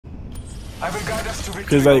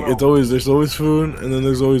Because like there's always food, and then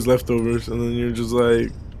there's always leftovers, and then you're just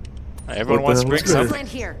like, everyone wants to bring something.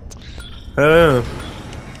 Yeah.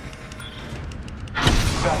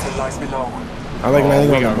 I like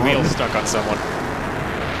landing on the mountain. Real stuck on someone.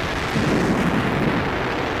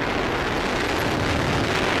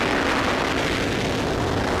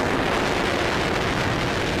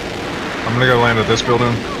 I'm gonna go land at this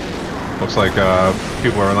building. Looks like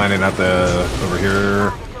people are landing at the over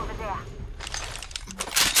here.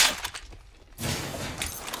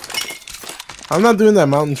 I'm not doing that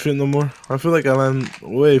mountain shit no more. I feel like I land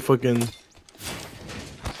way fucking. I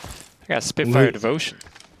got Spitfire Devotion.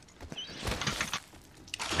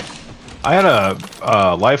 I had a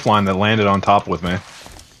lifeline that landed on top with me. I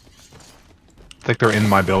think they're in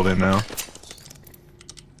my building now.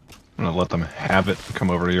 I'm gonna let them have it. Come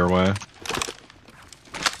over to your way.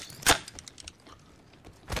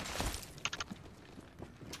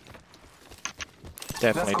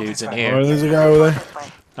 Definitely dudes in here. Oh, there's a guy over there.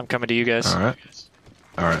 I'm coming to you guys. Alright.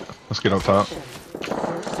 Alright, let's get up top.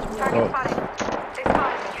 Oh.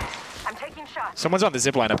 Someone's on the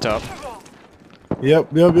zip line up top. Yep.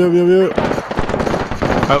 Oh,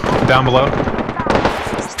 down below.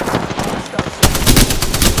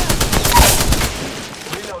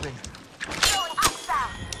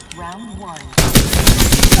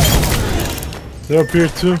 They're up here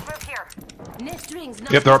too.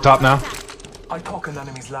 Yep, they're up top now. I talk an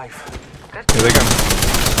enemy's life. Here they come.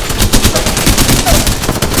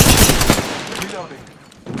 Reloading.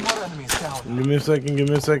 More enemies down. Give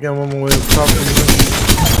me a second. I'm on my way up top.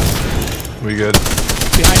 We good?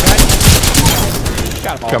 Behind.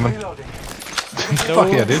 Got him all. Coming. No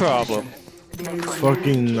Fuck yeah, dude. problem.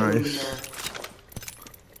 Fucking nice.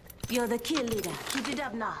 You're the kill leader. Keep it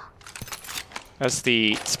up now. That's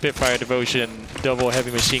the Spitfire Devotion double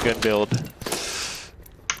heavy machine gun build.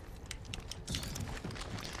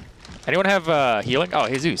 Anyone have healing? Oh,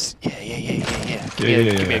 HayZeus. Yeah.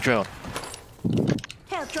 Give me a drone.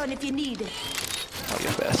 Health drone if you need it. Oh,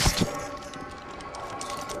 you're best.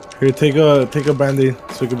 Here, take a band-aid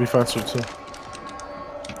so it could be faster too.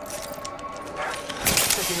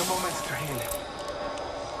 Taking a moment to heal.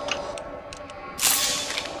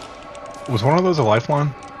 Was one of those a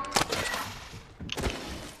lifeline?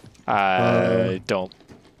 I don't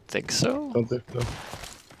think so. Don't think so.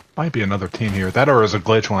 Might be another team here. That or is a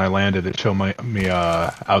glitch when I landed. It showed me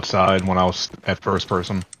outside when I was at first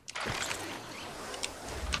person.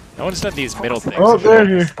 No one's done these middle things. Oh, they're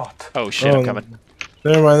here. Oh shit, I'm coming.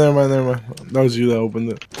 Never mind. That was you that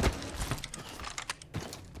opened it.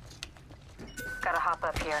 Gotta hop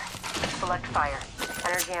up here. Select fire.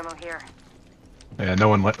 Energy ammo here. Yeah, no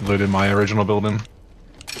one looted my original building.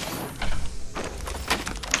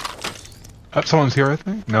 Someone's here, I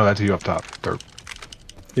think? No, that's you up top. Third.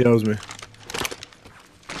 Yeah, that was me.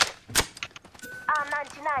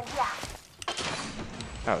 99, yeah.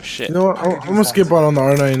 Oh shit. You know what? I'm gonna skip out on the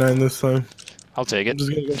R99 this time. I'll take it.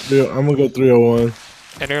 I'm gonna go 301.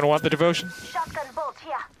 And you're gonna want the devotion? Shotgun bolt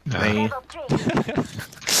here. Nah. Level 3.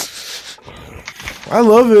 I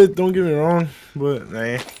love it. Don't get me wrong, but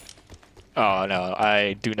nah. Oh no,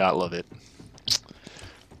 I do not love it.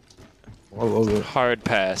 I love it. Hard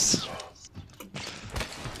pass.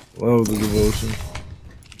 Love the devotion.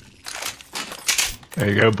 There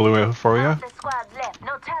you go, blue for you. The squad left.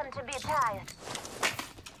 No time to be tired.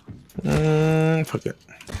 Fuck it.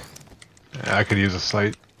 Yeah, I could use a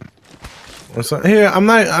sight. Here, I'm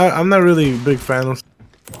not really a big fan of.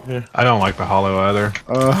 Here. I don't like the hollow either.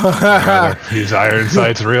 I'd rather use iron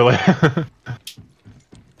sights, really.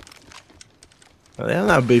 I'm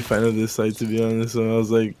not a big fan of this site, to be honest. So I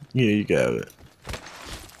was like, yeah, you can have it.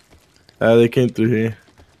 They came through here.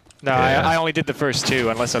 No, yeah. I only did the first two,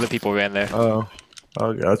 unless other people ran there. Oh,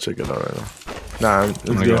 okay, I'll check it out right now. Nah, I'm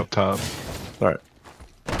gonna go up top. Alright.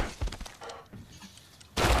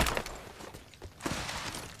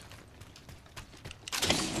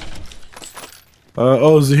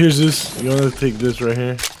 Oh, so here's this. You want to take this right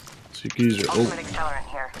here, so you can use your. Ultimate accelerant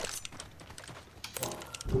here.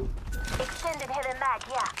 Extended heavy mag,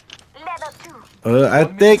 yeah. Level 2. I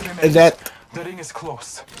think that. The ring is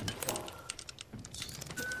close.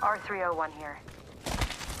 R301 here.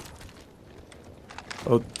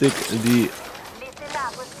 I'll take the. Listen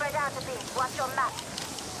up, we're spread out a bit. Watch your map.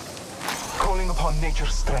 Calling upon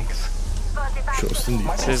nature's strength. Trust in the.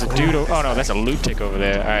 There's a dude. Oh no, that's a loot tick over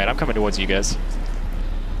there. All right, I'm coming towards you guys.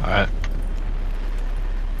 All right.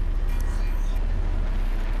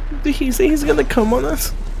 Did he say he's gonna come on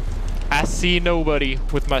us? I see nobody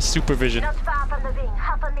with my supervision. Not far from the ring.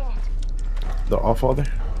 Half a minute. The Allfather?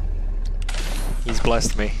 He's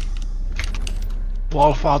blessed me.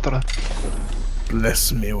 Allfather.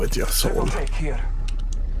 Bless me with your soul. Triple take here.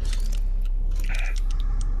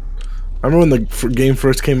 I remember when the game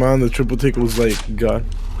first came out and the triple take was like, God.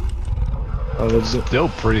 I loved it. Still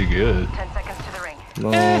pretty good. 10 seconds to the ring.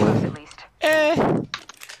 No. Close at least.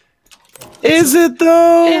 Is it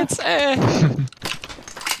though? It's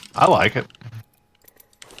I like it.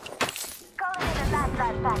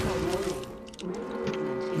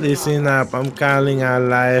 Listen up, I'm calling a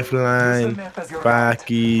lifeline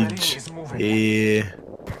package. Yeah.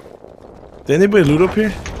 Did anybody loot up here?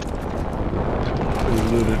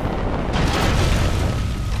 Who's looted?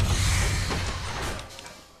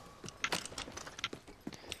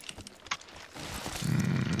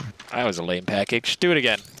 That was a lame package. Do it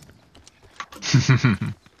again.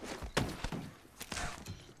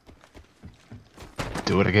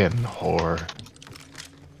 Do it again, whore.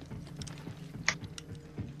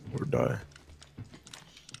 Or die.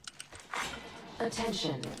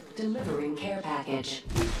 Attention, delivering care package.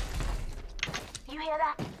 You hear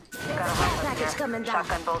that? Got a rifle package coming down.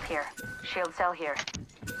 Shotgun bolt here. Shield cell here.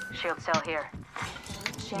 Shield cell here.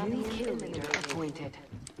 Champion kill leader appointed.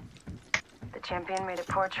 The champion made a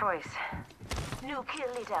poor choice. New kill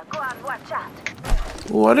leader. Go on, watch out.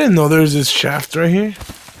 Oh, I didn't know there was this shaft right here.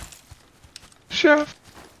 Chef.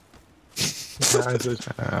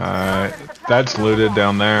 That's looted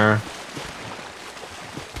down there.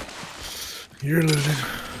 You're looted.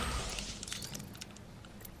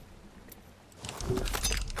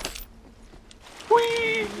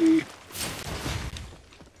 Whee!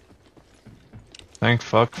 Thank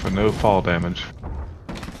fuck for no fall damage.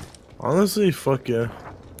 Honestly, fuck yeah.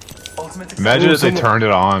 Ultimate Imagine Oh, if they someone- turned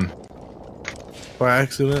it on. By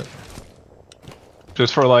accident.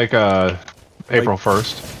 Just for like April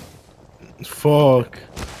 1st. Fuck.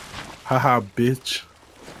 Haha, bitch.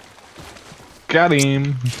 Got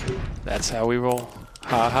him. That's how we roll.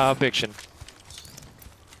 Ha ha, biction.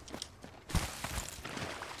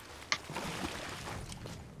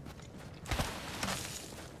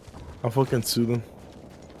 I'll fucking sue them.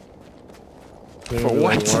 They're For gonna be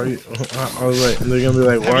like, what? why are you? I was like, they're gonna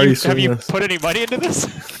be like, why are you Have suing you us? put any money into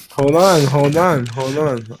this? Hold on. I'm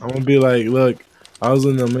gonna be like, look, I was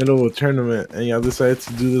in the middle of a tournament and y'all decided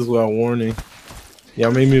to do this without warning.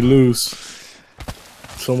 Y'all made me lose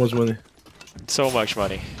so much money. So much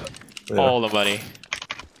money. Yeah. All the money.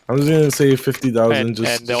 I'm just gonna say 50,000. And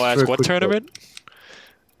they'll for ask a what quick tournament? vote.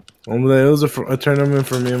 I'm like, it was a tournament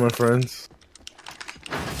for me and my friends.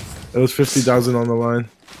 It was 50,000 on the line.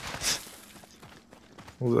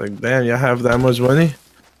 I was like, damn, y'all have that much money?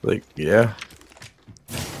 Like, yeah.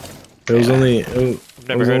 It was Yeah. only. I've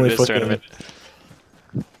never heard of this tournament.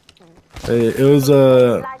 It was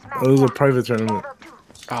a private tournament.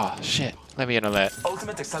 Oh shit. Let me in on that.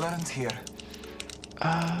 Ultimate accelerant here.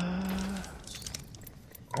 I'm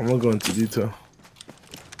gonna go into detail.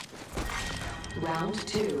 Round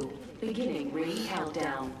 2, beginning ring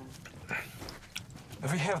countdown.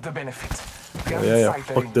 We have the benefit. Yeah,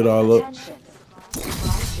 fucked it all up. Attention.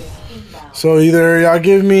 Flagship inbound. So either y'all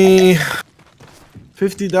give me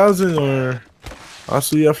 50,000 or I'll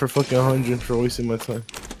sue y'all for fucking 100 for wasting my time.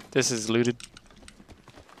 This is looted.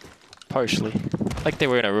 Partially. Like they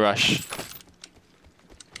were in a rush.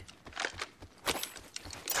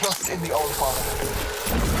 Trust in the All Father.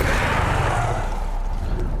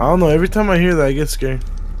 I don't know. Every time I hear that, I get scared.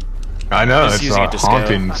 I know, Just it's using a it to scale.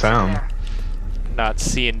 haunting sound. Not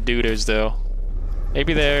seeing duders though.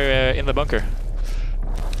 Maybe they're in the bunker.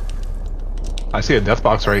 I see a death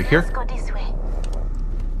box right here. Go this way.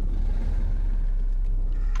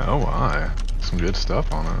 Oh my. Some good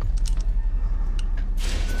stuff on it.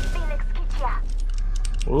 Phoenix kit ya.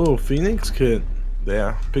 Oh, Phoenix kit.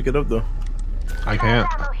 Yeah, pick it up though. I can't.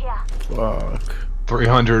 Ammo here. Fuck.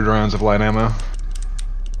 300 rounds of light ammo.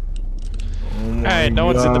 Oh my Alright, no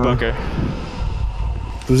one's in the God. bunker.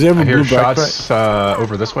 Does he have I a hear blue backpack? shots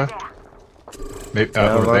over this way. Maybe,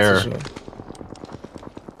 Yeah, over lots there. of shots.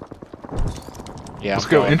 Yeah, Let's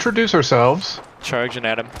I'm go going. introduce ourselves. Charging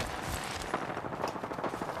at him.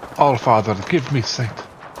 All Father, give me sight.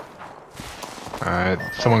 Alright,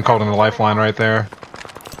 someone called in the lifeline right there.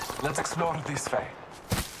 Let's explore this way.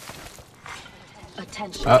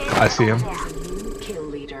 Attention. I see him. New kill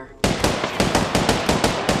leader.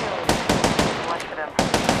 Watch for them.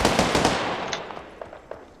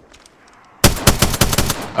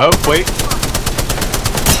 Oh, wait.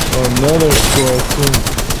 Another squad too.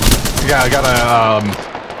 Yeah, I got a,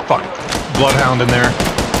 fuck, bloodhound in there.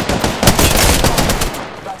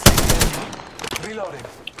 That's it. Reloading.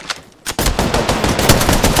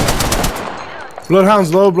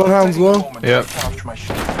 Bloodhound's low. Bloodhound's Taking a low. moment to Yep. recharge my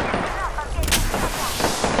shield.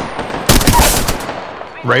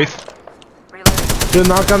 Wraith. Good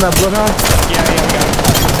knock on that bloodhound. Yeah, we got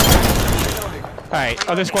it. Alright,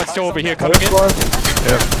 other squad still over here coming Other in. squad.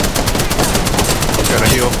 Yep. Gotta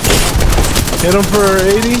heal. Hit him for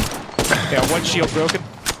 80. Yeah, one shield broken.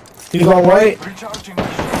 He's on white. Recharging.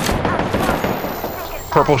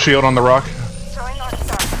 Purple shield on the rock. Throwing North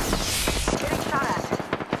Star. Getting shot at.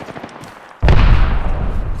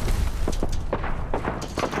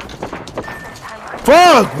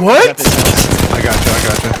 Fuck! Got What? this house. I got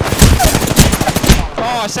you.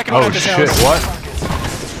 Oh, second one Oh at this shit! house.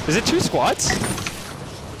 What? Is it 2 squads?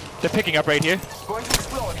 They're picking up right here. Going to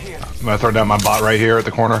explode here. I'm gonna throw down my bot right here at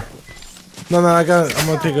the corner. No, I'm gonna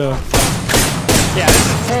take a. Yeah, this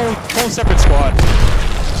is a whole separate squad.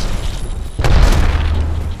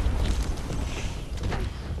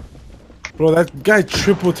 Bro, that guy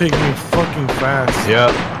triple taking me fucking fast.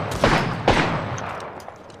 Yep.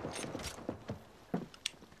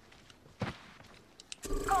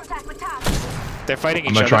 Contact with top. They're fighting I'm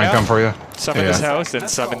each gonna other try and now. come for you. Some in this house and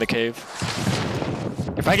some in the cave.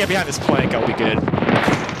 If I get behind this plank, I'll be good.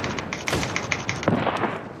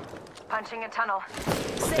 Punching a tunnel.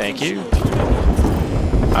 Thank you.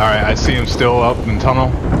 All right, I see him still up in tunnel.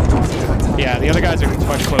 Yeah, the other guys are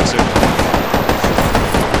much closer.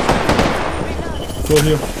 Go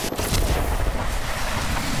here.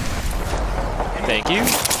 Thank you.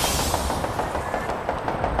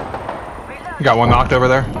 You got one knocked over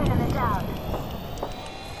there. Enemy down.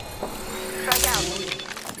 Strike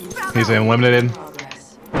out. He's eliminated.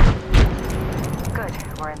 Progress.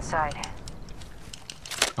 Good. We're inside.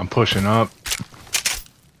 I'm pushing up.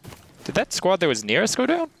 Did that squad that was near us go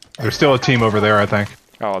down? There's still a team over there, I think.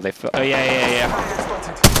 Oh, they fell. Oh, yeah.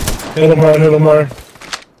 Hit him hard.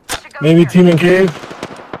 Maybe team in cave.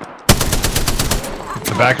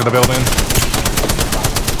 The back of the building.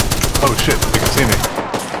 Oh shit! You can see me.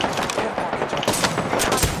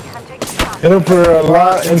 I'm taking shots. Hit him for a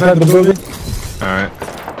lot inside the building. All right.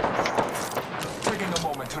 Taking a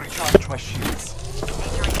moment to recharge my shields.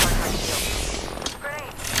 Need to recharge my shield.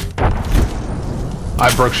 Grenade.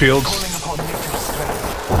 I broke shields. Calling upon nature's strength.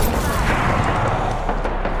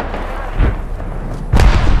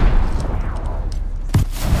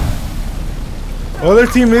 Other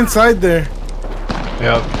team inside there.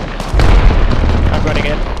 Yep. I'm running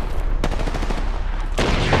in.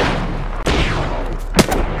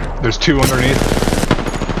 There's 2 underneath.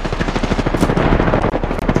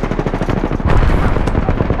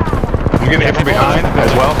 I'm getting hit from behind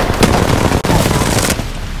as well.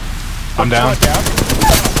 I'm down.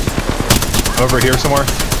 Over here somewhere.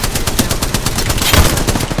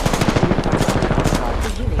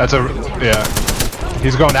 That's a yeah.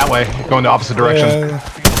 He's going that way. Going the opposite direction. Yeah,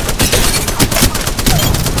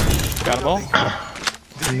 Got them all.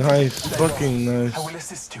 nice. Fucking nice. I will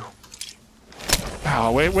assist you.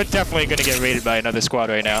 Oh, we're definitely gonna get raided by another squad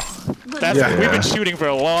right now. That's Yeah. we've been shooting for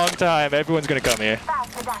a long time. Everyone's gonna come here.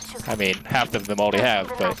 Faster dash to I mean, half of them already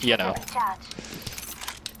have, but you know. recharge.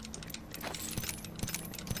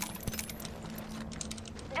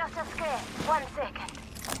 Just a scare. 1 second.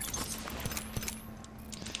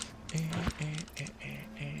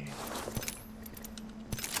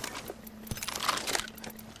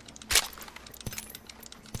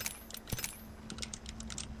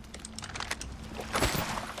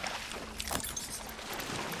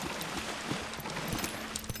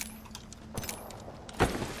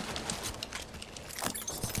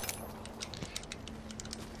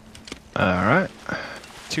 All right.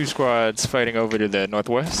 2 squads fighting over to the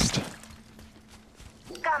northwest.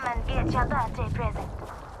 Come and get your birthday present.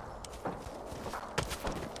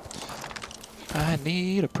 I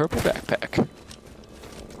need a purple backpack.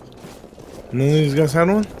 None of these guys had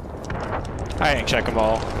one? I didn't check them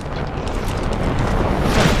all.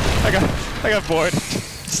 I got bored.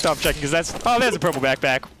 Stop checking because that's. Oh, there's a purple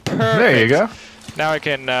backpack. Perfect. There you go. Now I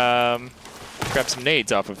can grab some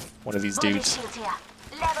nades off of one of these Body dudes. shield here.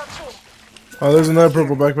 Level 3. Oh, there's another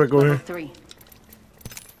purple backpack over Level here. 3.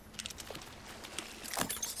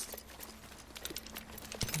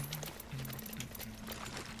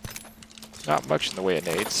 Not much in the way of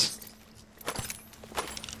nades.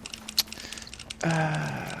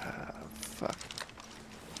 Fuck.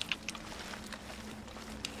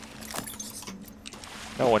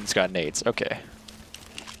 No one's got nades. Okay.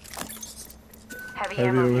 Heavy Heavy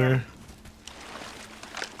ammo over here. here.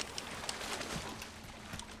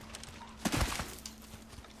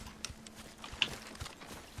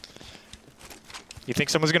 You think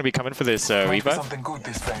someone's gonna be coming for this Might be revive? something good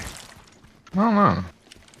this way. I don't know.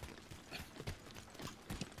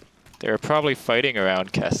 They were probably fighting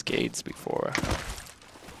around Cascades before.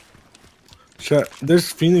 There's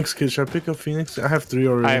Phoenix kits. Should I pick up Phoenix? I have 3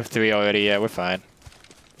 already. I have 3 already. Yeah, we're fine.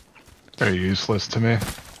 They're useless to me.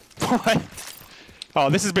 What?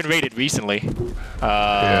 Oh, this has been raided recently.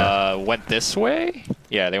 Yeah. Went this way?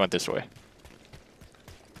 Yeah, they went this way.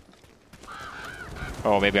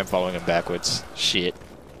 Oh, maybe I'm following them backwards. Shit.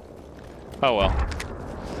 Oh well.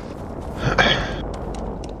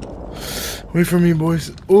 Wait for me,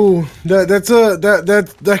 boys. Ooh,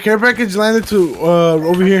 that care package landed to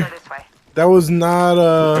over here. This way. That was not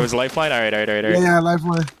It was lifeline? Alright. yeah,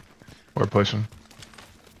 lifeline. We're pushing.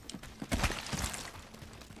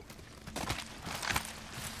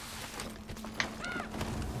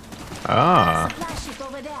 Ah. Supply ship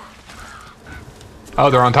over there. Oh,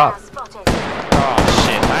 they're on top. Spotted. Oh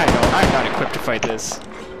shit, I'm not equipped to fight this.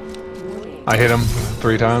 I hit him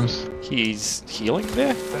 3 times. He's healing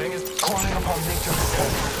there? The ring is calling upon me to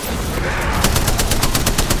descend.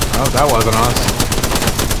 Oh, that wasn't us.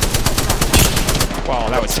 Wow,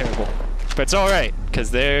 that was terrible. But it's alright,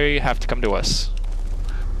 because they have to come to us.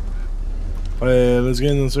 Oh, yeah, let's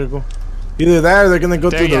get in the circle. Either that or they're gonna go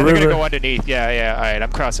through the They're river. gonna go underneath. Yeah, alright,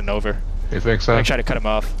 I'm crossing over. You think so? I'm gonna try to cut him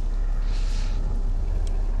off.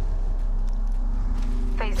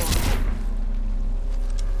 Phasing.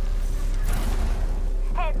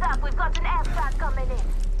 Heads up, we've got an airstrike coming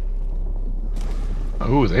in.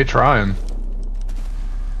 Ooh, they trying.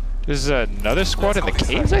 There's another squad in the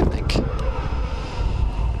caves, I think.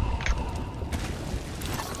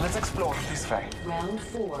 Let's explore this way. Round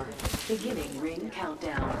 4. Beginning ring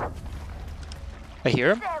countdown. I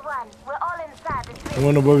hear him. There one. We're all inside the I'm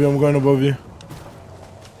going above you. I'm going above you.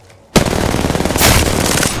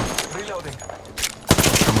 Reloading.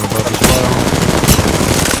 Coming above as well.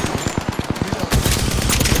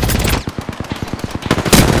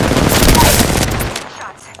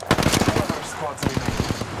 shots. Other squads remain.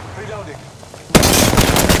 Reloading.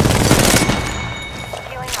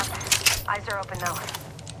 Healing up. Eyes are open now.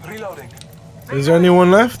 Reloading. Is there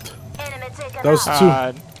anyone left? Enemy taken That was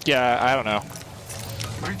out. 2. Yeah, I don't know.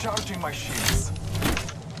 Recharging my shields.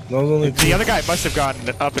 That was only 2. The other guy must have gone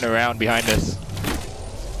up and around behind us.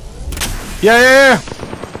 Yeah.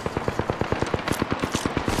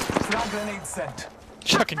 Frag grenade sent.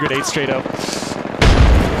 Chucking grenades straight up. Loading.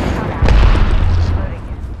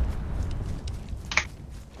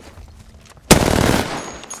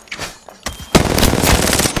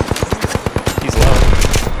 He's low.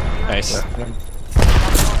 Nice.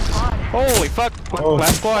 Holy fuck! Oh.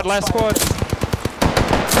 Last squad.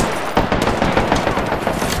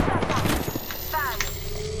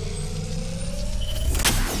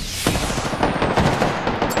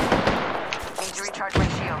 Need to recharge my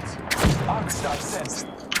shields. Arc star sent.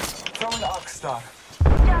 Throwing arc star.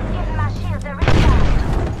 Just getting my shields a recharge.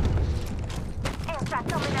 Airstrike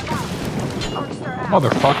coming about. Ulster out.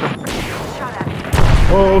 Motherfucker. Shot at.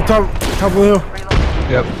 Oh, top of the hill.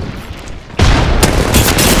 Reloading. Yep.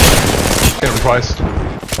 Hit him twice.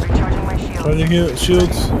 Recharging my shields. Trying to hit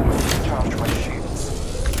shields. Recharge my shields.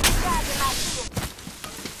 Charging my shields.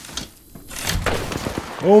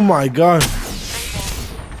 Oh my god.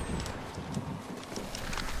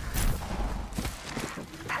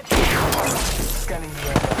 Scanning the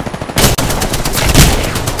area.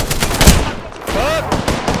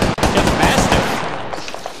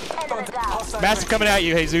 Enemy down. Massive coming at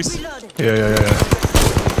you, HayZeus. Yeah.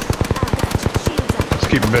 Just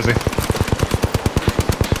keep him busy.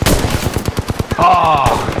 Ah!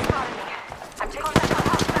 I'm taking that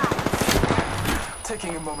hostile.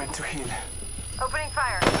 Taking a moment to heal. Opening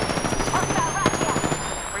fire. Hostile right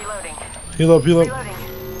here. Reloading. Heal up. Reloading. Warning.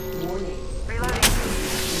 Reloading.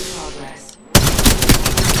 Progress.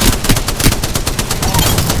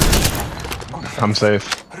 I'm safe.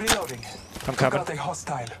 Reloading. I'm coming. Got a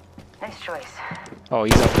hostile. Nice choice. Oh,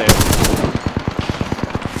 he's up there.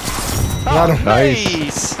 Got him.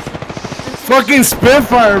 Nice. Fucking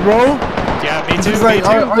Spitfire, bro. Yeah, me too. Just like me too.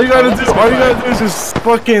 all you gotta do is just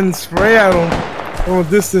fucking spray at him from a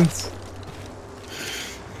distance.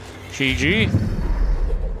 GG.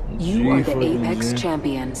 You are the fucking Apex G.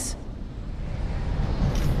 champions.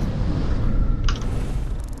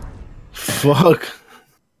 Fuck.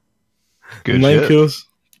 Good 9 shit. kills,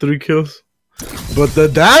 3 kills. But the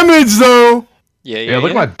damage though. Yeah. Yeah, look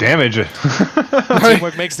at my damage.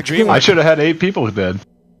 Teamwork makes the dream I work. should have had 8 people dead.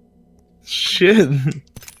 Shit.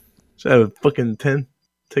 Should have fucking 10,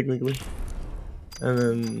 technically. And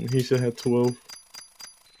then he should have 12.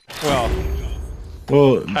 Well,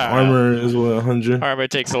 Well, armor is what, 100? armor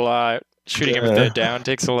takes a lot. Shooting Yeah. everything down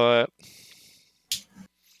takes a lot.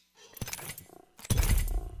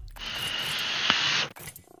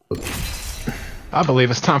 I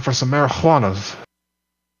believe it's time for some marijuanas.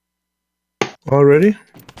 Already?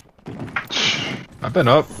 I've been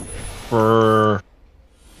up for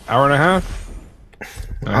Hour and a half.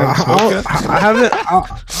 I haven't.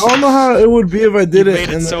 I don't know how it would be if I did You it made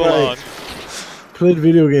it and so then, long. like, played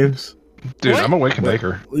video games. Dude, What? I'm a Waken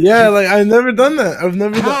Baker. Yeah, like I've never done that. I've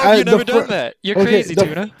never How done. have you never done that? You're okay, crazy, the-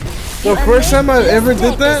 Tuna. The first time I ever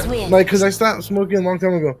did that, like, cause I stopped smoking a long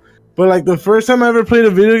time ago. But like the first time I ever played a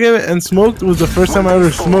video game and smoked was the first time I ever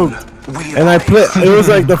smoked. And I played. It was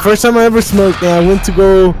like the first time I ever smoked, and I went to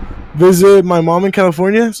go visit my mom in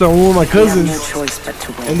California. So I went with my cousins,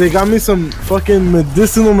 and they got me some fucking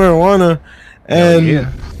medicinal marijuana, and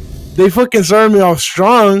they fucking started me off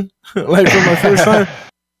strong, like for my first time.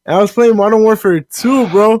 And I was playing Modern Warfare 2,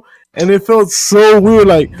 bro. And it felt so weird,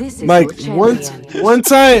 like once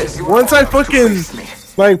I fucking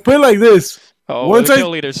like put it like this. Oh, once we're the kill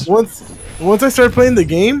leaders. once I started playing the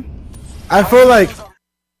game, I felt like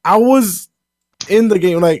I was in the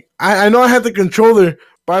game. Like I know I had the controller,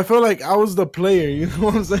 but I felt like I was the player. You know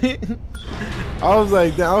what I'm saying? I was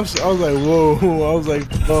like, I was like, whoa. I was like,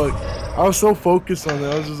 fuck. I was so focused on it.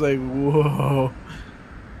 I was just like, whoa.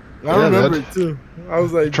 I remember it too. I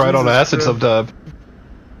was like, tried on acid sometime.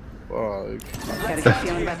 Fuck. Got a good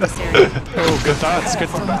feeling about this area. Oh, good thoughts, good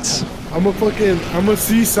thoughts. I'm a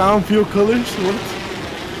see, sound, feel colors. What?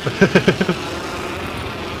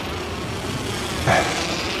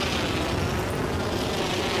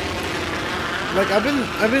 Like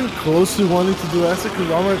I've been close to wanting to do acid because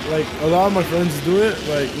all my a lot of my friends do it.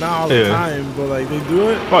 Like not all the time, but like they do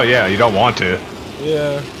it. Well, yeah, you don't want to.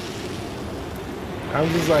 Yeah. I'm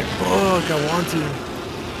just like, fuck, I want to.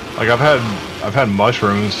 Like I've had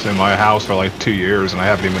mushrooms in my house for like 2 years and I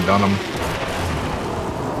haven't even done them.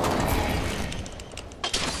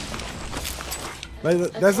 Like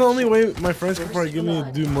that's the only way my friends can probably get me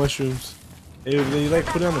to do mushrooms. If they like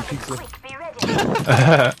put it on a pizza.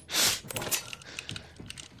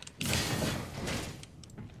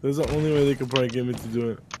 That's the only way they could probably get me to do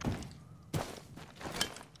it.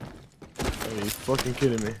 Are you fucking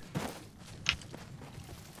kidding me?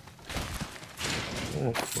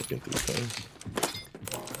 Oh, fucking 3 times.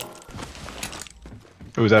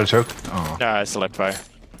 Ooh, is that a choke? Oh. Nah, it's select fire.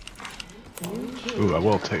 Ooh, I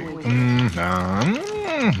will take. Nah.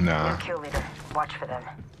 Kill leader. Watch for them.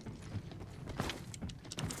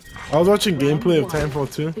 I was watching gameplay of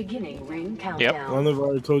Titanfall 2. Beginning ring Yep. I don't know if I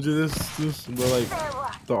already told you this, but like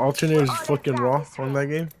the alternator is fucking raw on that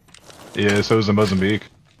game. Yeah, so is the Mozambique.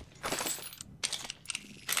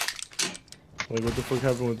 Like what the fuck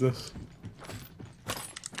happened with this?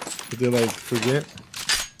 Did they like forget?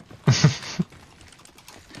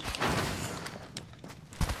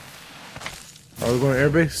 I was going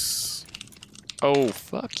airbase. Oh,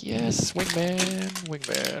 fuck yes. Wingman.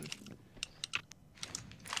 Wingman.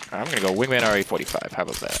 I'm gonna go Wingman RA45. How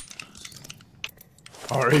about that?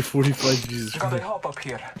 RA45, Jesus Gotta Christ. hop up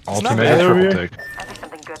here. Alternator bad over triple here. take. I think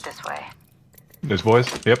something good this way. There's boys?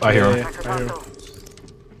 Yep, I hear Yeah, him. yeah, I hear him.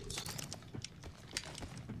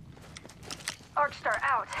 Arcstar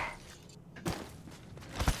out.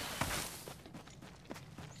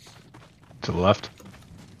 To the left.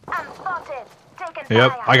 I'm spotted. Taken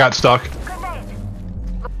Yep, fire. I got stuck. Grenade.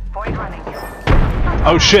 Void running.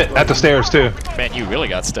 Oh shit, at the stairs too. Man, you really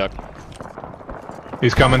got stuck.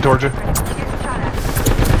 He's coming towards you.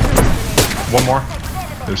 One more.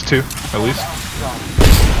 There's 2, at least.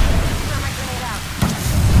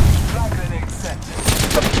 Flag grenade set.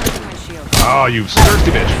 Oh, you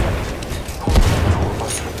thirsty bitch.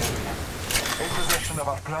 In possession of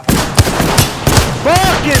our brother.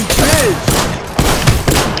 Fucking bitch!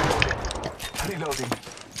 Reloading.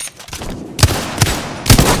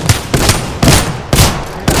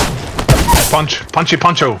 Punch. Punchy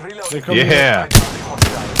puncho. They're coming Yeah.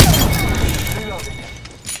 Reloading.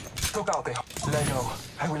 Took out the Lego.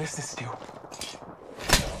 I will assist you.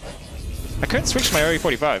 I couldn't switch my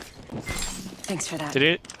RA45. Thanks for that. Did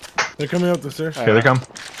it? They're coming up the stairs. Here they come.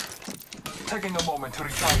 Taking a moment to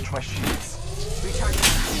recharge my shields. Recharging my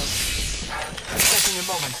shields. Taking a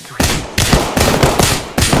moment to heal.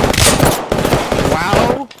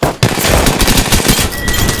 Wow.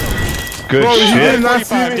 Good Bro, you shit. did not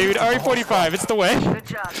see RA45, me. dude. RA45. It's the way. Good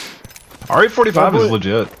job. RA45 is Boy.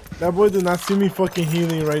 legit. That boy did not see me fucking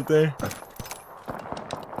healing right there.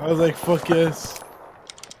 I was like, fuck yes.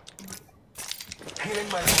 Healing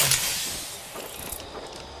my wound.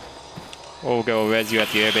 We'll go res you at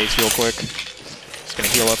the airbase real quick. Just gonna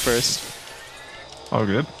heal up first. Oh,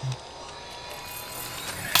 good.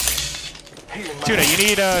 Healing my Tuna, you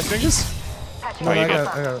need syringes? Patching No, you I good?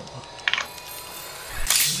 got it.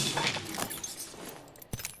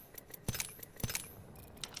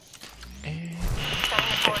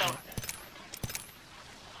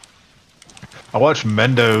 I watched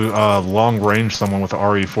Mendo long range someone with the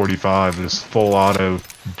RE45, just full auto,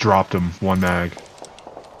 dropped him one mag.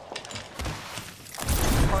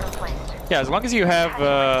 Yeah, as long as you have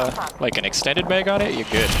like an extended mag on it, you're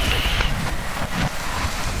good.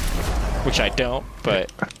 Which I don't,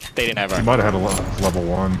 but they didn't have He our. might have had a level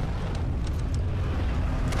 1.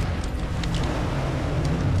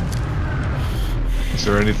 Is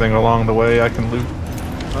there anything along the way I can loot?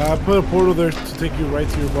 I put a portal there to take you right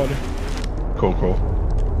to your body. Cool, cool.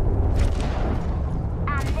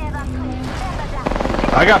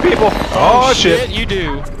 I got people! Oh, shit! You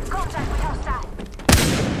do. Contact with hostile.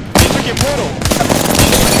 Freaking portal.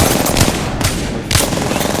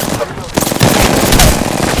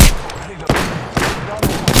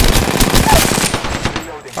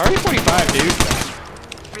 RE45,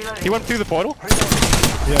 dude. He went through the portal?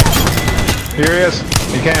 Yeah. Here he is.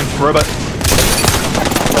 You can. Robot.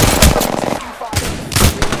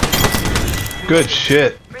 Good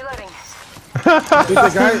shit. Reloading. Did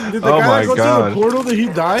the guy Oh my that go God. through the portal? Did he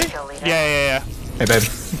die? Yeah. Hey, babe.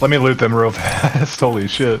 Let me loot them real fast. Holy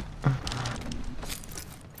shit.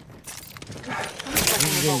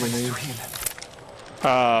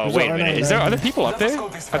 Wait a minute. Is there other people up there? I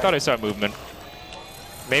thought I saw movement.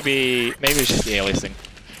 Maybe it's just the aliasing.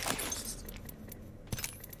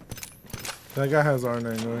 That guy has R9,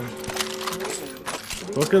 man.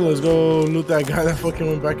 Okay, let's go loot that guy that fucking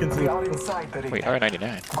went back into We the... are inside the ring. Wait,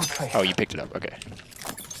 R99. Good try. Oh, you picked it up. Okay.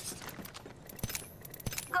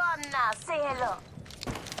 Gonna say hello.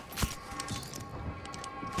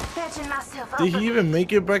 Patching myself up. Did he even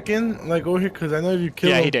make it back in? Like, over here? Because I know if you kill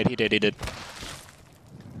him... Yeah, he did.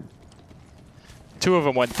 Two of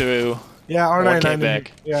them went through. Yeah, R99. One came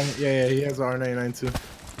back. Yeah, he has R99 too.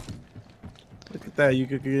 Look at that, you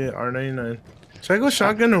could get R99. Should I go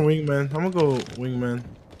shotgun or wingman? I'm gonna go wingman.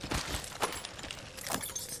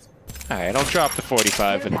 Alright, I'll drop the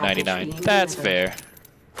 45 and the 99. That's fair.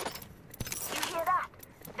 You hear that?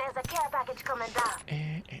 There's a care package coming down.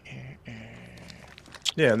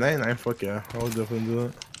 Yeah, 99, fuck yeah. I would definitely do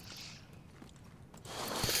that.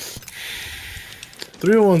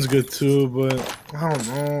 301's good too, but I don't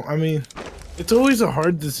know. I mean, it's always a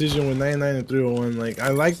hard decision with 99 and 301. Like, I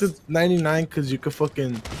like the 99 because you could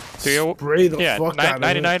fucking spray the fuck out of it.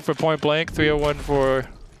 99 for point blank, 301 for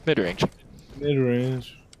mid range. Mid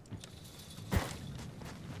range.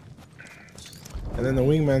 And then the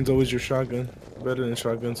wingman's always your shotgun. Better than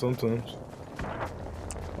shotgun sometimes.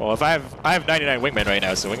 Well, if I have 99 wingman right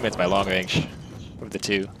now, so wingman's my long range of the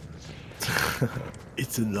two.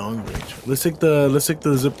 It's a long range. Let's take the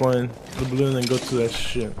zip line, the balloon, and go to that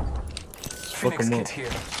shit. Let's fuck Phoenix them up. kit here.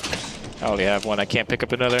 I only have one. I can't pick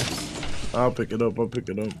up another. I'll pick it up.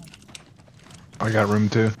 I got room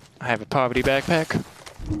too. I have a poverty backpack.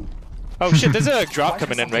 Oh shit, there's a drop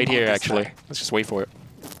coming in right here actually. Let's just wait for it.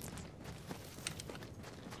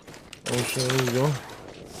 Oh shit, there you go.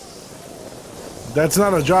 That's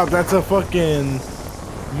not a drop, that's a fucking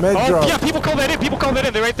med drop. Yeah, people call that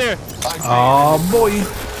in. They're right there. Oh boy.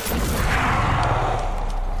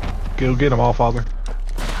 Go get them all, father.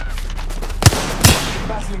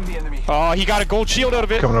 Battling the enemy. Oh, he got a gold shield out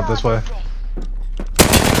of it. Coming up this way.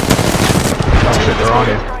 Oh shit, they're on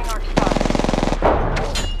you.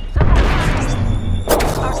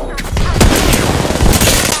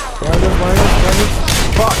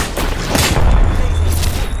 Fuck!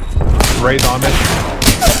 Raise on me.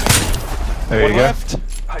 There One you go. left.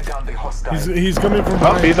 I downed the hostile. He's coming from Oh,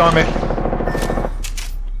 behind. he's on me.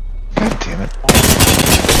 God damn it.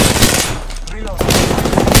 Reload.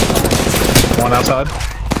 One outside.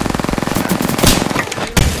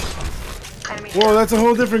 Whoa, that's a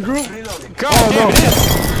whole different group. Reloading. God Oh, damn no. it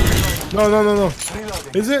is. No.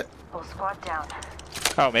 Reloading. Is it? Whole squad down.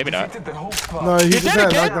 Oh, maybe not. Defeated the whole squad. No, he You're just dead had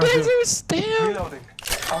again, knockdown too. HayZeus? Damn. Reloading.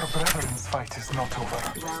 Our brethren's fight is not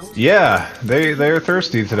over. Yeah, they're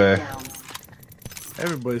thirsty today.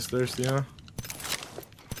 Everybody's thirsty, huh?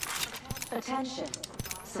 Attention.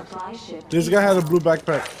 Supply ship. This guy had a blue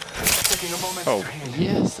backpack. Taking a moment Oh, to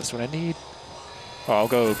heal. yes, that's what I need. Oh, I'll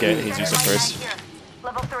go get HayZeus up first.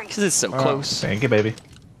 Level 3. Because it's so close. Thank you, baby.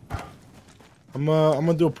 I'm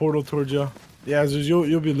gonna do a portal towards you. Yeah, Zeus,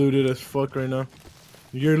 you'll be looted as fuck right now.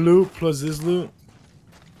 Your loot plus this loot.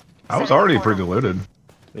 I was already pretty looted.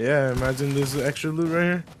 Yeah, imagine this extra loot right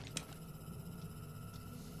here.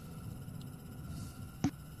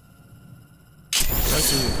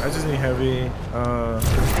 Actually, I just need heavy,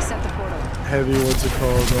 Set the portal. heavy, what's it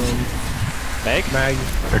called, Meg? mag.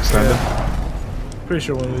 Extended. Pretty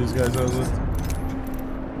sure one of these guys has it.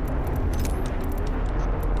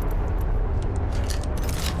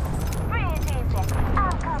 Breathe easy.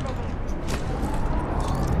 I'm coming in.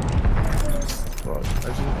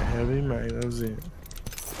 Heavy mag, that was it.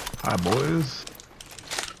 Hi, boys.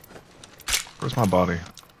 Where's my body?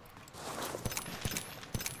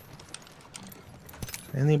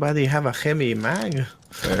 Anybody have a heavy mag?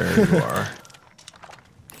 There you are.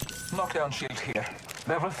 Knockdown shield here.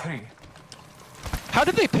 Level 3. How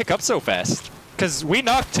did they pick up so fast? Because we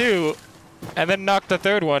knocked 2, and then knocked the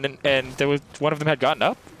 3rd one, and there was one of them had gotten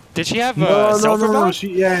up. Did she have no.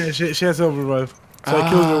 She has self revive. So I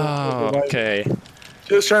killed her. Okay.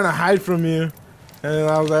 She was trying to hide from you, and then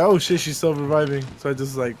I was like, oh shit, she's self reviving. So I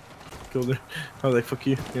just like killed her. I was like, fuck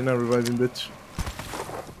you, you're not reviving, bitch.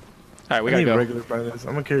 All right, we gotta go. Regular bandits.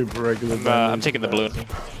 I'm gonna carry regular bandits. I'm taking the balloon.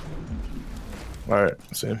 All right,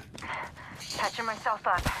 same. Patching myself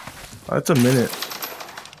up. Oh, that's a minute.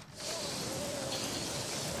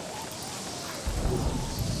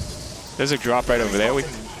 There's a drop right over there. We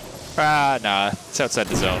can. Nah, it's outside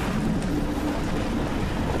the zone.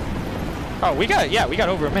 Oh, we got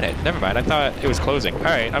over a minute. Never mind. I thought it was closing. All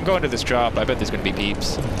right, I'm going to this drop. I bet there's gonna be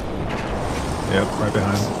peeps. Yep, right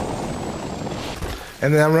behind.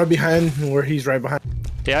 And then I'm right behind where he's right behind.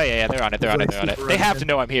 Yeah. They're on it. They have to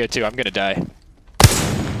know I'm here too. I'm gonna die.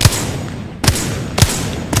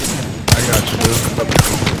 I got you, dude.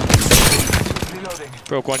 Reloading.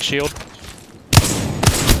 Broke one shield.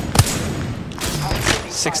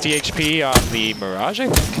 60 HP on the Mirage, I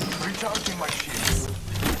think. Recharging my shields.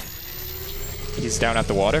 He's down at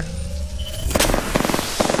the water.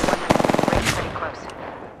 Pretty close.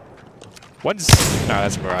 One's... No,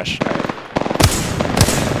 that's a Mirage. All right.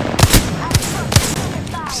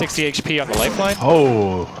 60 HP on the lifeline.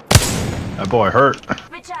 Oh, that boy hurt.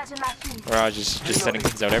 Recharging my shield. Mirage is just sending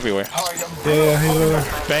things out everywhere. Yeah,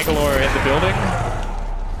 he's Bangalore in the building.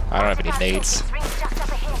 I don't have any nades.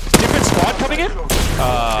 Different squad coming in?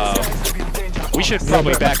 We should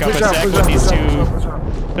probably back up a sec with these two.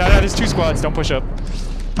 No, there's 2 squads. Don't push up.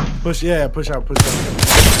 push out.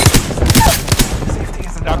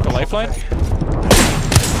 Knocked the lifeline.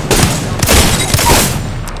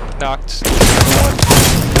 Knocked.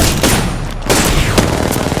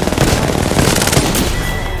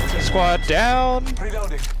 Squad down.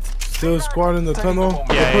 Reloading. Still a squad in the tunnel.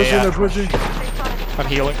 Yeah, They're pushing. I'm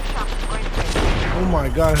healing. Oh my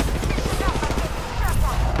god.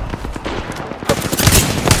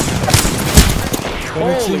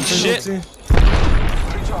 Holy shit.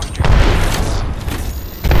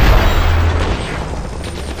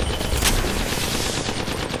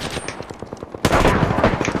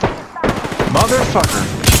 Motherfucker.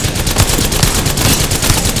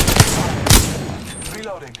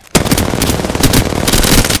 Reloading.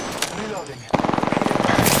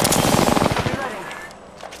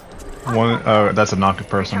 One, that's a knocked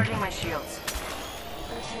person. Recharging my shields.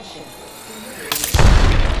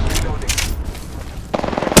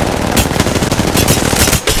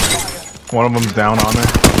 One of them's down on her.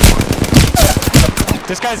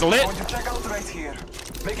 This guy's lit. Want to check out right here.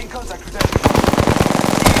 Making contact with enemy.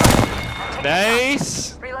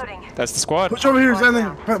 Nice. Reloading. That's the squad. Push over here, Stanley.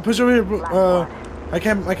 Push over here. I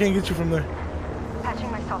can't get you from there. Patching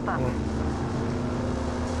myself up. I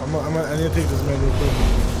need to take this man real quick.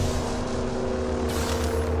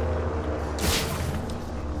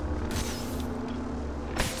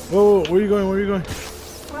 Whoa, where are you going?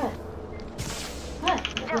 What?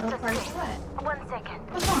 Just a second. 1 second.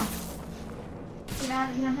 What's wrong? You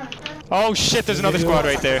don't have a photo? Oh shit, there's another squad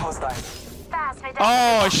right there. Hostile. Fast,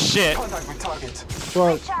 Oh shit. Contact with target.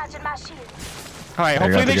 Fuck. Recharging my shield. Alright, Yeah, you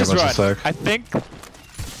hopefully have to they give just us a run. sec. I think...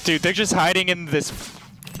 Dude, they're just hiding in this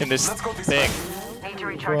Let's go this thing. way. Need to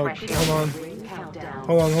recharge my Fuck. shield. Hold on. Countdown.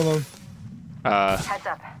 Hold on. Heads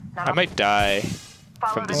up. Not I might die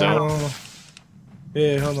follow from the the zone. Hold on.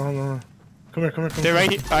 Yeah, hold on. Come here. They're right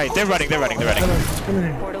here. Alright, they're running. Come in here. Get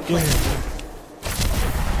in here.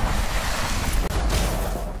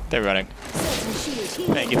 They're running.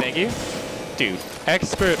 Thank you. Dude,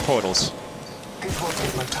 expert portals. This will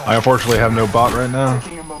take my time. I unfortunately have no bot right now.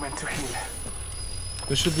 Taking a moment to heal.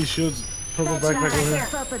 There should be shields. Purple backpack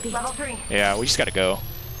over here. Level 3. Yeah, we just gotta go.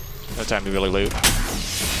 No time to really loot.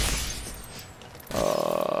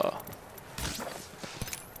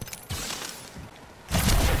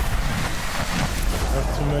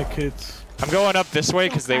 Have two med kits. I'm going up this way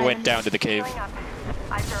because they went down to the cave. Going up.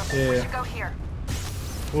 I-0. Yeah. We should go here.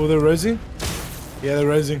 Oh, they're rising? Yeah, they're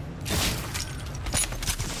rising.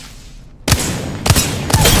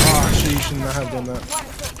 Ah, shit, you should not have done that. 1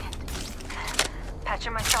 second.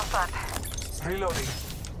 Patching myself up. Reloading.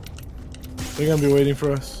 They're gonna be waiting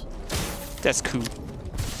for us. That's cool.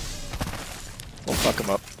 We'll fuck them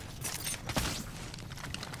up.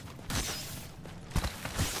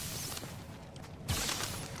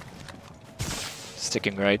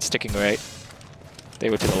 Sticking right, sticking right. They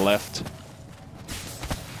were to the left.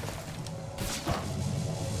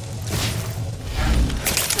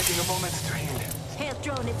 Taking a moment to heal. Help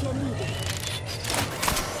drone if you need it.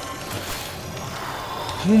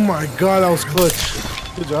 Oh my god, that was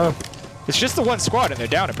clutch. Good job. It's just the one squad and they're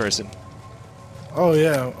down a person. Oh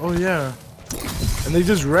yeah, oh yeah. And they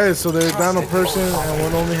just res, so they're down a person and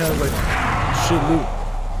one only has like shit loot.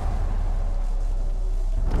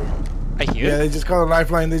 I hear Yeah, it. they just call it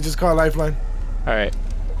lifeline. They just call it lifeline. Alright.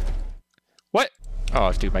 What?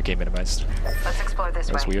 Oh, dude, my game minimized. Let's explore this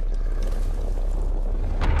That's way. weird.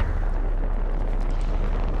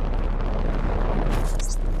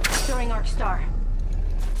 Throwing Arc Star.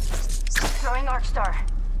 Throwing Arc Star.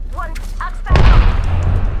 One Arc Star.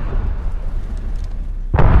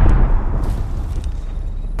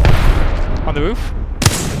 On the roof?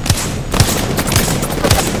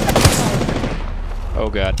 Oh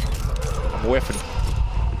god. I'm whiffing.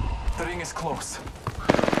 The ring is close.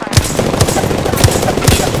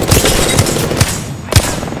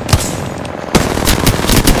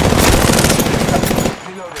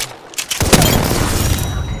 Reloading.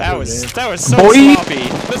 That was so Boy. sloppy.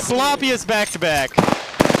 The sloppiest back to back.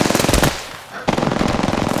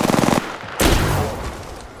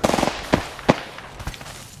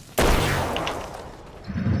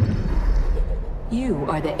 You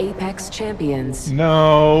are the Apex champions.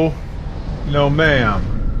 No. No, ma'am.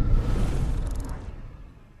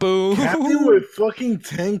 Boom. Captain with fucking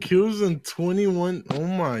 10 kills and 21. Oh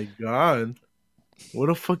my god. What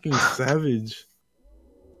a fucking savage.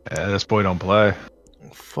 Yeah, this boy don't play.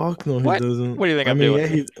 Fuck no, he What? doesn't. What do you think I'm mean,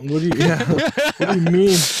 doing? Yeah, what do you, yeah. What do you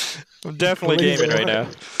mean? I'm definitely Plays gaming a right now.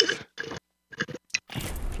 lot.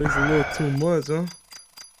 Plays a little too much, huh?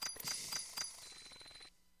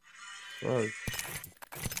 Fuck.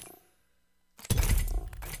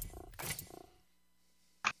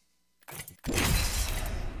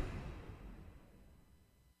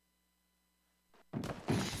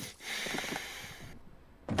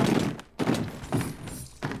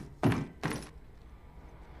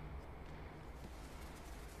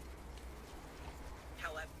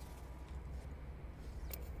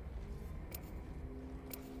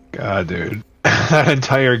 God, dude. That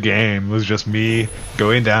entire game was just me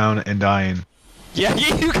going down and dying. Yeah,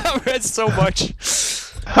 you got red so much.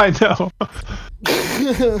 I know.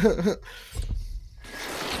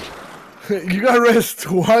 You got rest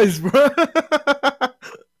twice, bro.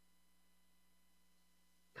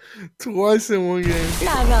 Twice in one game.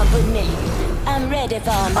 Now run with me. I'm ready for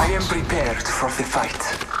a I match. am prepared for the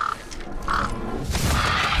fight.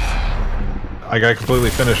 I got completely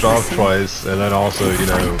finished off twice, and then also, you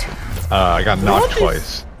know, I got knocked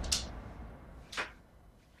twice.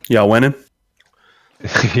 Y'all winning?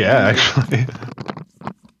 Yeah, actually.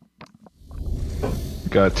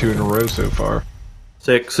 Got 2 in a row so far.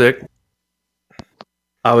 Sick, sick.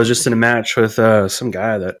 I was just in a match with some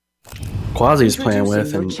guy that Quasi's playing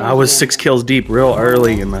with, and I was 6 kills deep real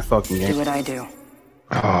early in my fucking Do game. what I do.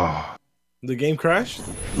 Oh. The game crashed?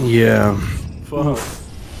 Yeah. Fuck.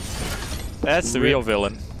 That's the real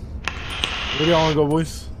villain. Where do y'all want to go,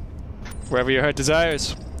 boys? Wherever your heart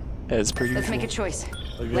desires. As per usual. Let's make a choice.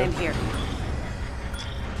 Okay. Land here.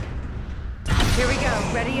 Here we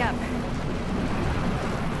go. Ready up.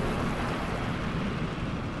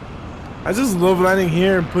 I just love landing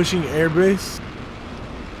here and pushing airbase.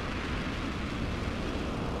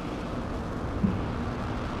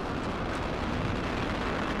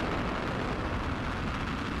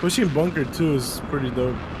 Pushing bunker too is pretty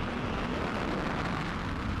dope.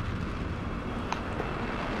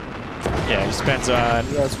 Yeah, it just depends on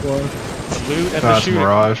Yeah, squad. the loot and the That's shooting.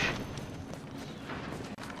 Mirage.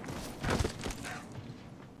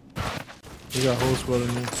 We got whole squad in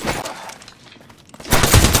here.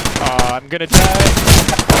 Aw, I'm gonna die.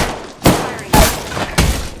 Firing.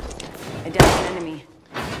 I downed an enemy.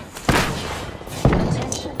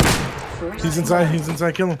 Attention. First He's inside. He's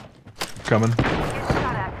inside. Kill him. Coming.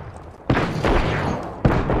 Shot at.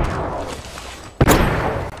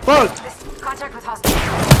 Fuck. Contact with hostile.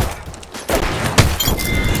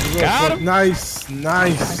 Got him. Nice.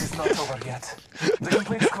 Nice. It's not over yet. The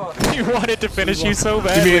complete squad. He wanted to finish you so You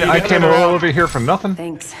bad. mean I came all over here for nothing?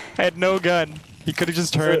 Thanks. I had no gun. He could have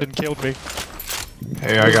just turned and killed me.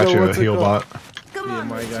 Hey, I got So you a what's it heal called? bot. Come Yeah, on.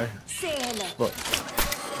 my guy. Say hello. Fuck.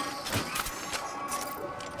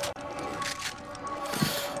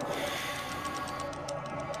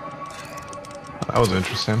 That was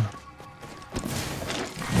interesting.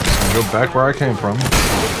 Go back where I came from.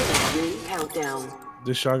 Ring countdown.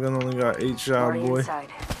 This shotgun only got 8 shot, Already boy. inside.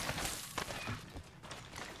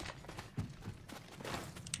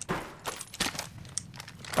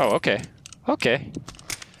 Oh, okay. Okay.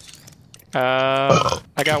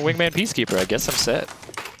 I got Wingman Peacekeeper. I guess I'm set.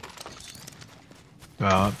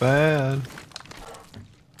 Not bad.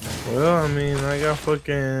 Well, I mean, I got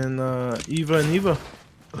fucking Eva and Eva.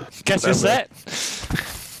 Guess you're set.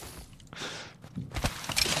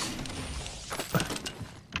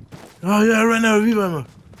 Oh yeah, right now Eva.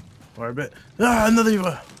 Alright, bet. Ah, another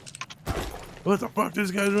Eva. What the fuck? This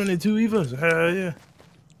guy's running 2 Evas. Hell yeah.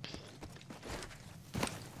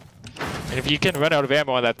 And if you can run out of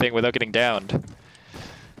ammo on that thing without getting downed,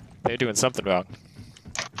 they're doing something wrong.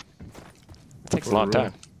 It takes a long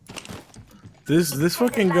time. This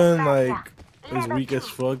fucking gun like is weak as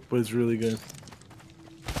fuck, but it's really good.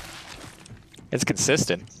 It's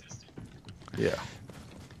consistent. Yeah.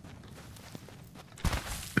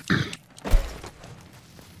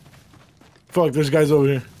 Fuck, there's guys over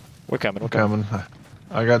here. We're coming. We're Coming.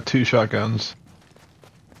 I got 2 shotguns.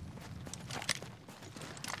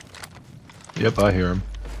 Yep, I hear him.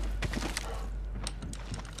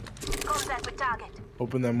 Contact with target.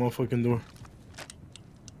 Open that motherfucking door.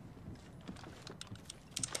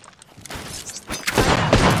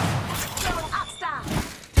 Throwing hostile.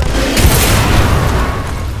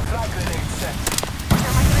 Frag grenade set.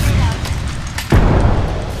 Throw my grenade out.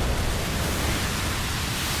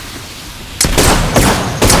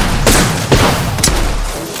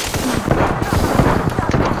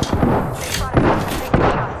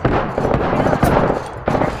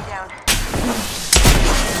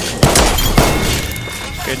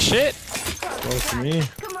 Good shit. Close to me.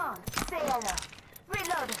 Come on, say hello.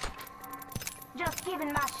 Reloading. Just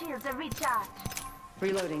giving my shields a recharge.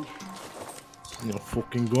 Reloading. You're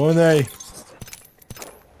fucking going there.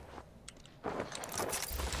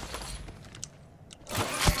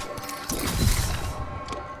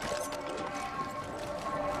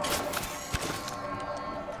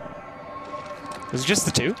 Is it just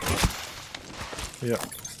the 2? Yeah.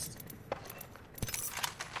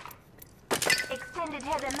 Extended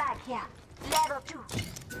heavy mag here. Level 2.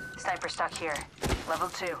 Sniper stock here. Level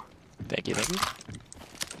 2. Thank you. Thank you.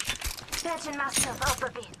 Patching myself up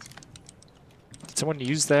a bit. Did someone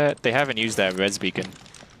use that? They haven't used that res beacon.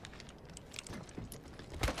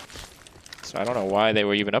 So I don't know why they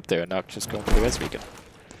were even up there and not just going for the res beacon.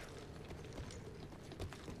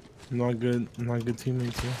 Not good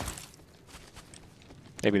teammates here.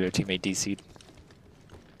 Maybe their teammate DC'd.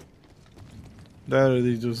 That or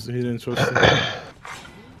they just he didn't trust him.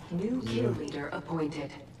 New kill leader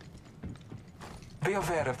appointed. Be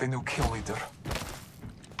aware of the new kill leader.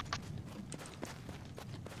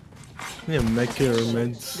 Yeah, medkit or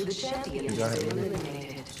meds. The champion got is it.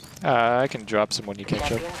 eliminated. I can drop some when you catch up.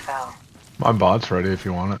 Champion fell. My bot's ready if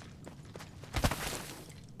you want it.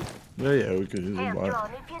 Yeah, we could use a Hand bot.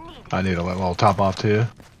 drawn if you need it. I need a little top off too.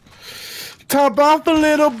 Top off a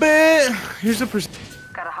little bit. Here's a percent.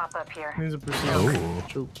 Gotta hop up here. Here's a percent. Oh.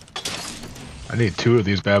 Choke. I need 2 of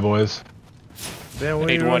these bad boys. Damn, what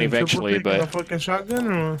need you one running, eventually, triple pick but- on a fucking shotgun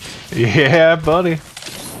or what? Yeah, buddy.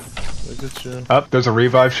 Look at you. Up, there's a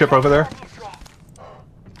revive ship over there. This way.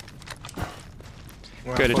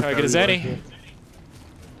 Wow, Good a fuck target that as revive any. kit.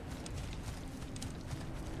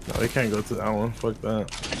 No, they can't go to that one. Fuck that.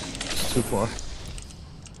 It's too far.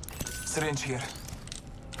 Syringe here.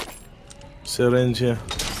 Syringe here.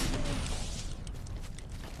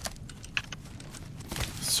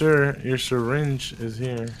 Sir, your syringe is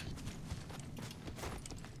here.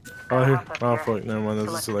 Oh, here. Oh, fuck. Never mind.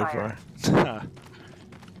 That's a select fire.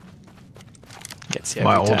 Gets you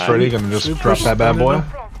My every ult's time. ready. Gonna just Super drop that bad boy.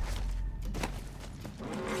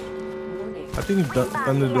 I think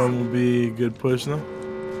Thunderdome would be a good push, no?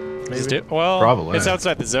 Just Maybe. well, Probably. it's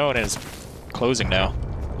outside the zone and it's closing now.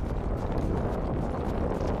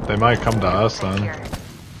 They might come to us then. Here.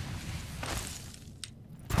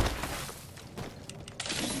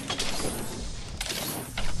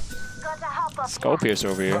 Gotta hop up Skull piercer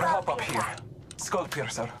over Gotta here. hop up here. Skull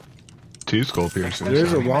piercer. 2 skull piercers.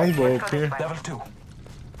 There's a longbow up here. Level 2.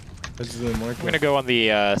 That's the mark. I'm gonna go on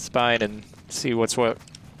the spine and see what's what.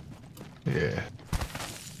 Yeah.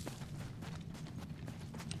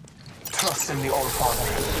 Trust in the All Father.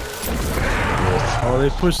 Oh, they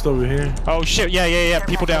pushed over here. Oh shit! Yeah.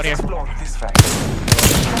 People down here. Explore this way.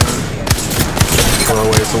 4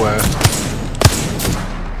 ways away.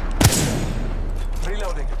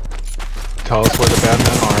 Reloading. Tell us where the bad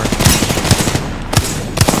men are.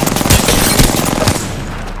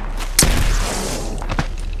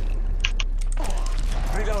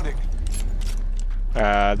 Reloading.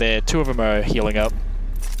 The 2 of them are healing up.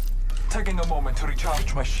 Taking a moment to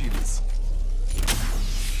recharge my shields.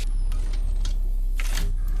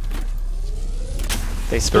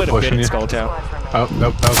 They split a bit pushing in you. Skulltown. Oh,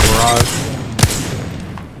 nope, that was a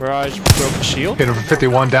Mirage broke the shield. Mirage. Hit him for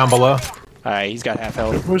 51 down below. Alright, he's got half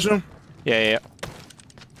health. Push him. Yeah.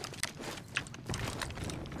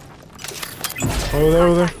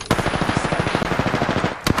 Over there.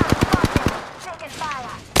 Taking fire.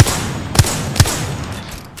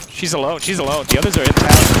 She's alone. The others are in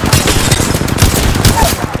town.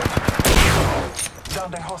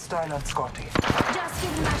 Down the hostile on Scotty. Just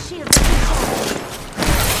giving my shield a recharge.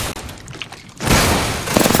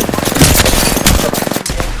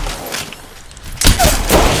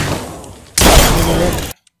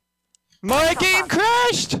 My game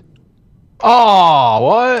crashed! Oh,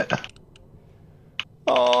 what?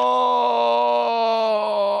 Oh!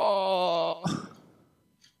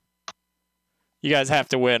 You guys have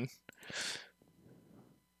to win.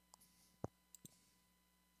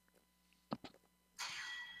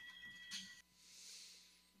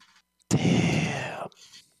 Damn.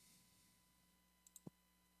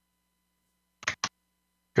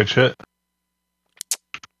 Good shit.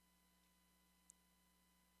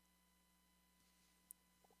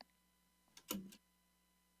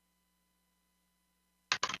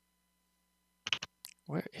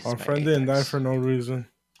 Where is Our my friend didn't die Apex? for no reason.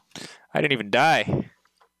 I didn't even die.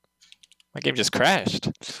 My game just crashed.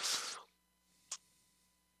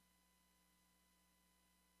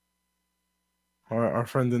 Our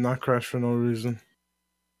friend did not crash for no reason.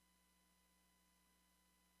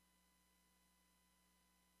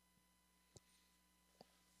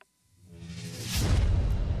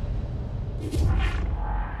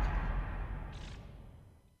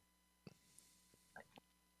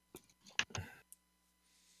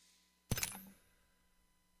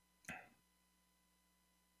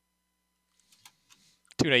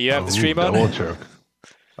 Tuna, you have the Ooh, stream on? double choke.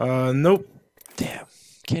 Nope. Damn.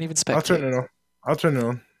 Can't even spectate. I'll turn it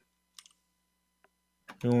on.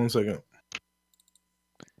 Give me 1 second.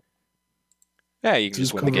 Yeah, you can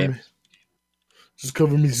just win the game. Just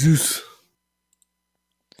cover me, Zeus.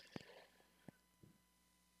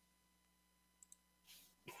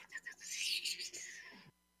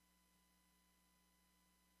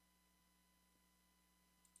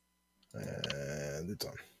 And it's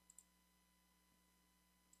on.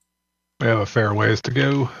 We have a fair ways to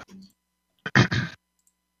go.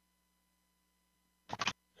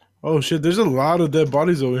 Oh shit, there's a lot of dead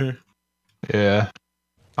bodies over here. Yeah.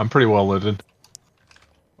 I'm pretty well looted.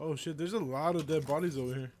 Oh shit, there's a lot of dead bodies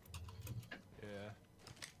over here. Yeah.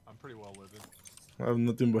 I'm pretty well looted. I have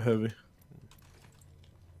nothing but heavy.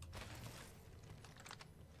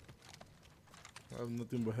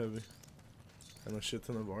 And a shit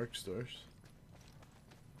ton of arc stars.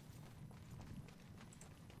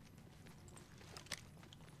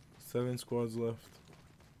 Seven squads left.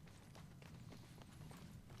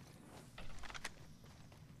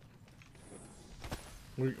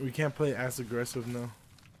 We can't play as aggressive now.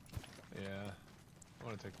 Yeah. I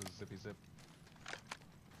want to take the zippy zip.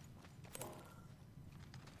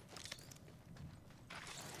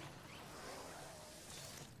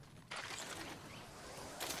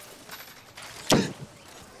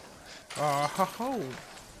 Ha ho!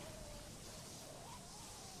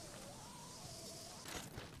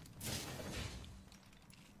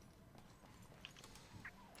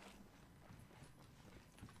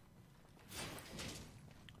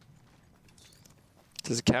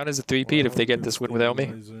 Does it count as a three-peat if they get this win without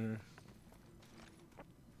me?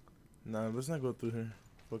 Nah, let's not go through here.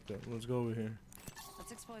 Fuck that. Let's go over here.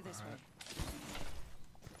 Let's explore this way.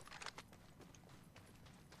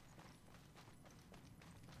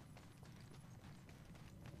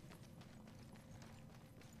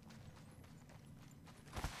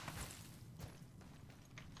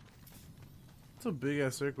 It's a big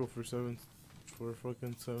ass circle for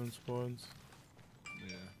fucking 7 squads.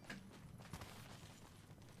 Yeah.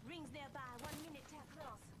 Rings nearby. 1 minute till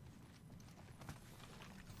close.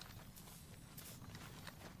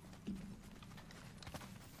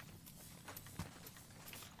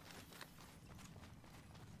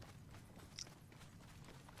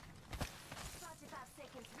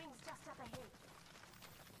 Seconds. Rings just up ahead.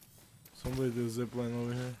 Somebody did a zip line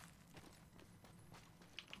over here.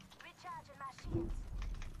 Recharging my shields.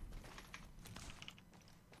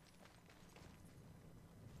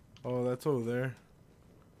 Oh, that's over there.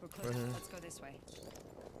 We're close. Right here. Let's go this way.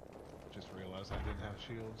 Just realized I didn't have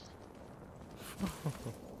shields.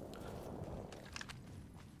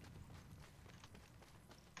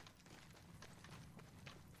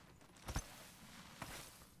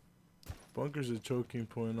 Bunker's a choking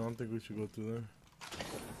point. I don't think we should go through there.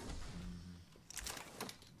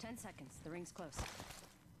 10 seconds. The ring's close.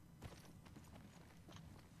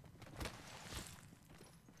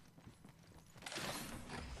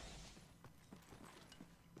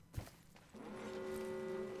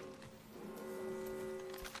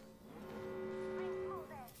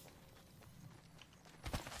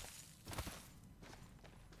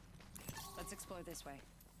 explore this way.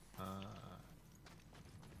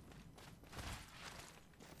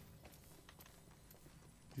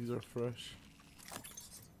 These are fresh.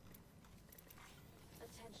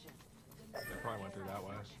 Attention. They probably went through that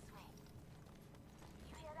way.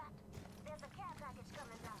 You hear that? There's a care package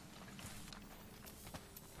coming down.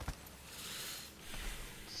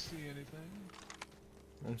 See anything?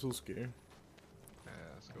 I'm so scared. Yeah,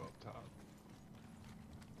 let's go up top.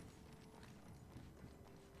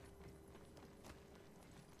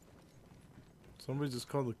 Somebody just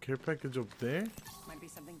called the care package up there? Might be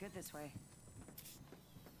something good this way.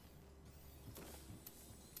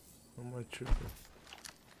 How am I tripping?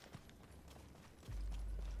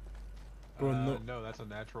 Bro, no. No, that's a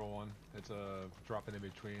natural one. It's a dropping in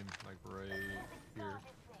between, like right here.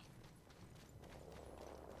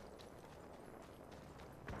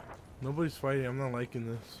 Nobody's fighting. I'm not liking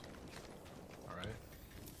this. Alright.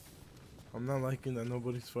 I'm not liking that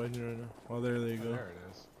nobody's fighting right now. Oh, there you go. There it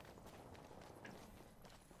is.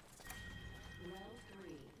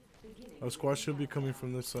 A squad should be coming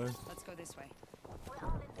from this side. Let's go this way. Okay,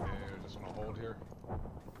 I just want to hold here.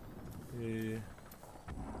 Yeah.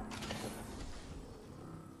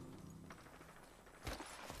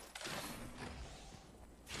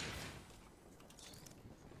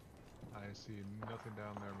 I see nothing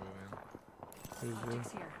down there moving.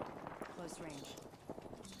 Objects here. Close range.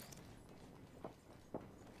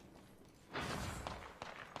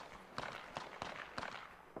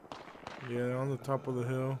 Yeah, they're on the top of the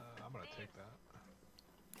hill. I'm gonna take that.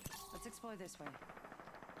 Let's explore this way.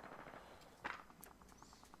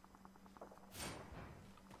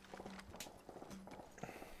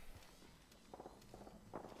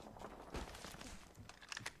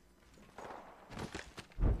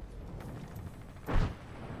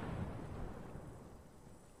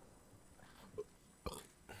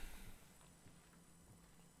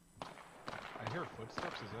 I hear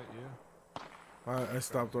footsteps. Is that you? I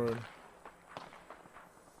stopped already.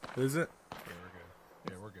 Is it? Yeah, we're good.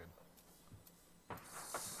 Yeah, we're good.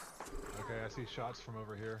 Okay, I see shots from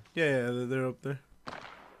over here. Yeah, they're up there.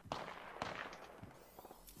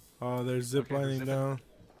 Oh, they're ziplining down.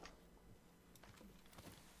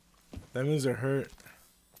 That means they're hurt.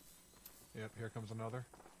 Yep, here comes another.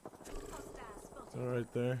 They're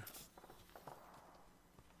right there.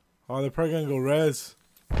 Oh, they're probably gonna go res.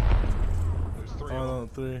 There's three. Oh, no,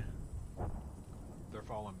 three. They're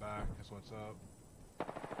falling back. That's what's up.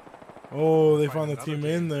 Oh, they Find found the another team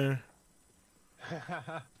team. in there.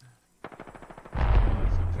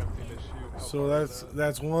 So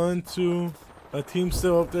that's 1, 2. A team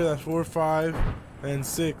still up there. That's 4, 5, and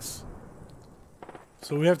 6.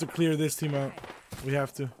 So we have to clear this team out. We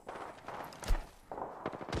have to.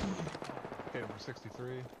 Okay, number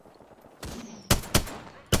 63.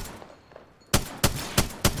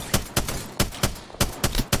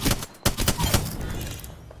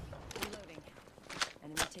 Reloading.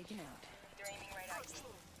 Enemy taken out. You're aiming right at me.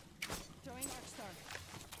 Throwing Arc Star.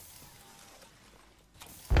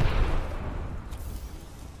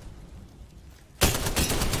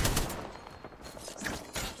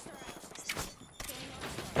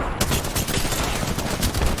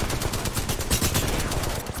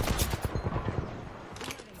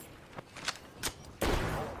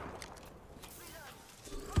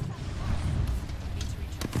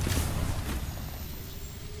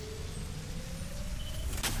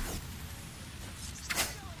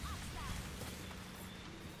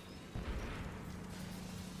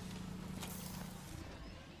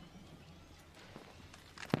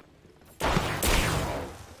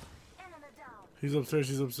 He's upstairs.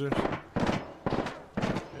 He's upstairs. Enemy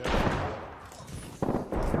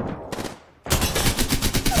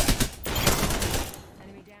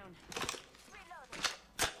down.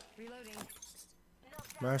 Reloading.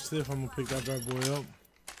 Mastiff, I'm gonna pick that bad boy up.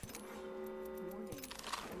 Warning.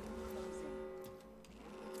 Closing.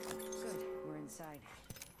 Good. We're inside.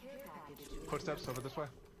 Footsteps over this way.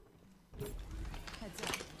 Heads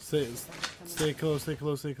up. Stay close. Stay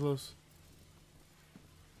close. Stay close.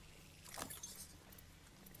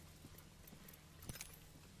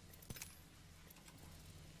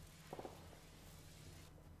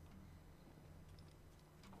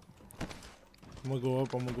 I'm gonna go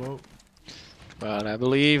up. I'm gonna go up. But I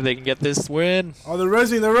believe they can get this win. Oh, they're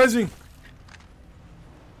rezzing. They're rezzing.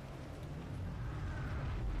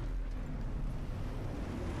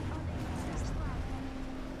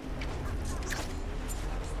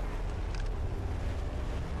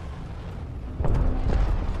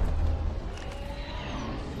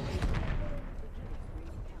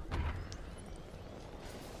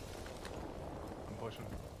 I'm pushing.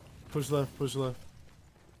 Push left. Push left.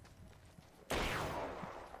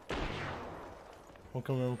 I'm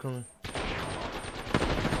coming, I'm coming.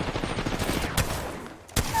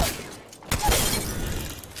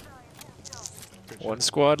 One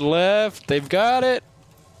squad left. They've got it.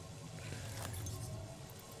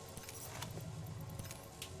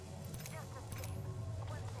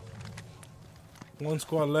 One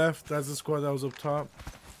squad left. That's the squad that was up top.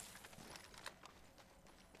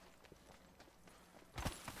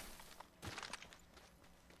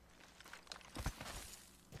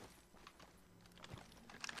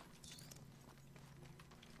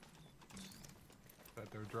 Is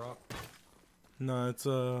that their drop? No, it's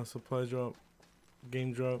a supply drop.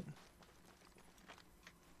 Game drop.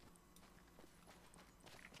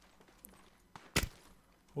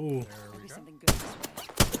 Ooh. There we Maybe go. something good this way.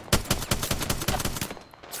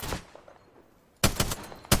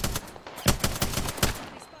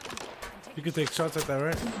 You can take shots at that,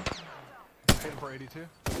 right? Hitting for 82. On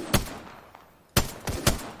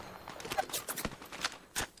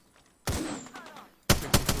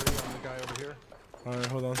the guy over here. Alright,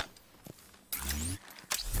 hold on.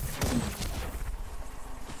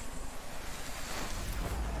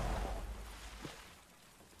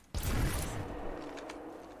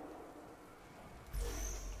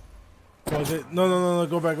 Oh, no,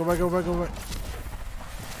 go back.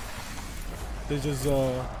 They just,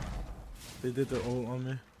 they did their ult on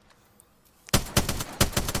me.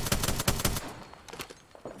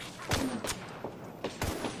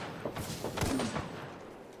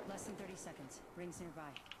 Less than 30 seconds. Rings nearby.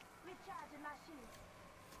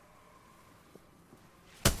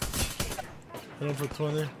 Hit him for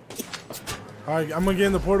 20. Alright, I'm gonna get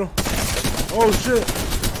in the portal. Oh, shit.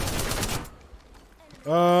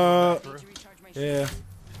 Need to recharge my Yeah.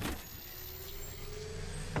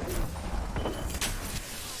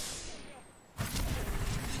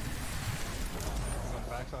 On the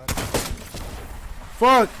backside.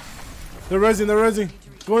 Fuck! They're resing.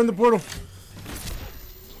 Go in the portal.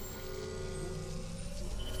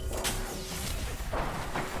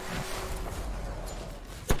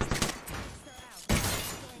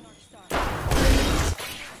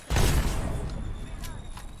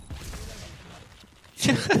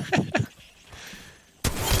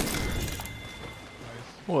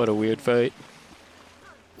 What a weird fight.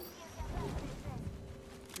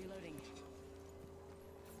 Reloading.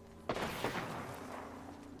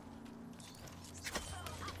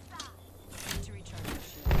 Need to recharge my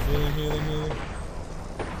shield. Healing.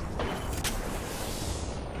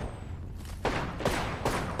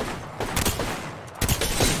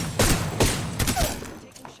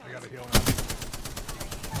 I gotta heal now.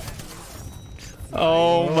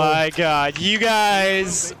 Oh my god, you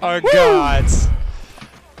guys are gods.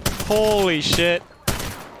 Holy shit.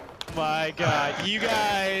 My god, you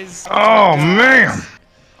guys. Oh man!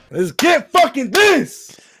 Let's get fucking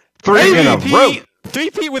this! 3 in a row.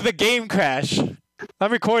 Three-peat with a game crash.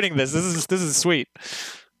 I'm recording this. This is sweet.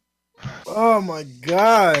 Oh my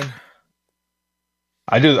god.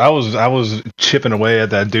 I was chipping away at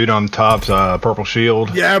that dude on top's purple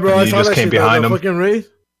shield. Yeah, bro, and I you saw just that came shit, behind him. Fucking Wraith.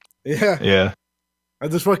 Yeah. Yeah. I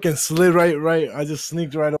just fucking slid right. I just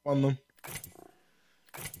sneaked right up on them.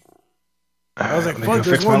 I was like, Let me go fuck,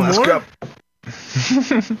 there's fix my one last more? cup.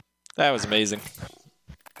 That was amazing.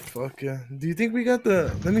 Fuck yeah. Do you think we got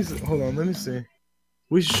the... Let me see. Hold on, let me see.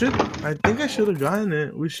 We should... I think I should have gotten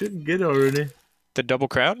it. We should get it already. The double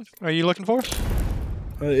crown? Are you looking for?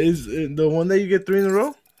 Is it the one that you get 3 in a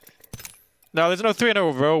row? No, there's no 3 in a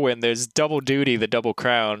row win. There's double duty, the double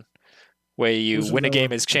crown, where you Which is win a that game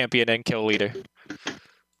one? as champion and kill leader.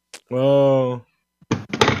 Oh.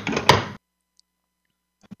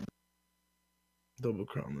 Double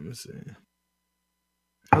crown, let me see.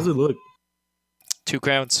 How's it look? 2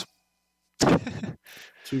 crowns.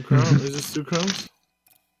 2 crowns? Is this 2 crowns?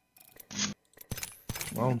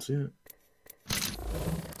 I don't see it.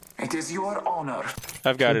 It is your honor.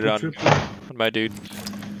 I've got it on Triple. my dude.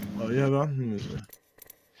 Oh, you have it on? Let me see.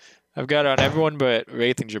 I've got it on everyone but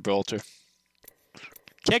Wraith and Gibraltar.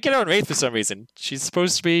 Can't get it on Wraith for some reason. She's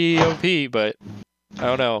supposed to be OP, but I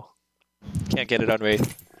don't know. Can't get it on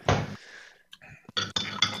Wraith.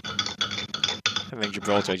 I think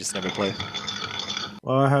Gibraltar I just never play.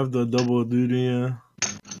 Well, I have the double duty, yeah.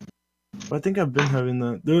 I think I've been having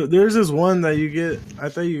that. There's this one that you get. I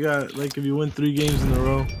thought you got, like, if you win 3 games in a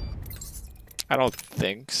row. I don't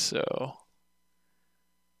think so.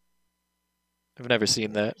 I've never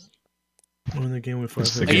seen that. Win the game with 5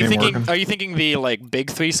 It's the Are you game thinking? working. Are you thinking the like big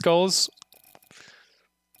 3 skulls?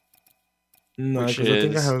 No, Which because I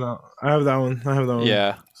think I is- have that. I have that one.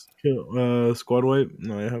 Yeah, Squad wipe.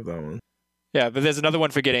 No, I have that one. yeah. But there's another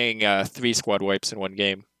one for getting 3 squad wipes in one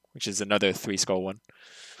game, which is another 3 skull one.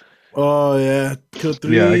 Oh yeah, kill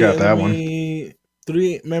 3. Yeah, I got that one.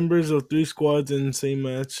 3 members of 3 squads in the same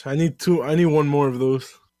match. I need 2. I need 1 more of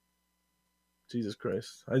those. Jesus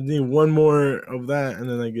Christ! I need 1 more of that, and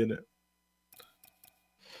then I get it.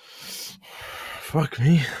 Fuck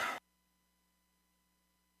me.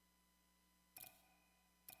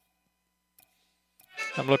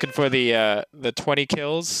 I'm looking for the 20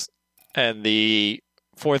 kills and the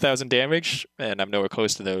 4,000 damage, and I'm nowhere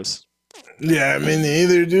close to those. Yeah, me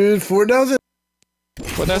neither, dude. 4,000.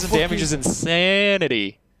 4,000 damage is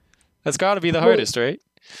insanity. That's got to be the hardest, right?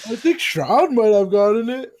 I think Shroud might have gotten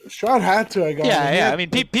it. Shroud had to. I got it. Yeah. I mean,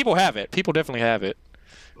 people have it. People definitely have it.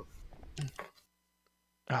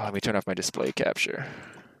 Oh, let me turn off my display capture.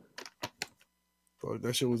 Fuck,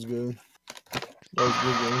 that shit was good. That was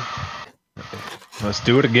good, man. Let's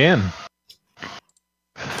do it again.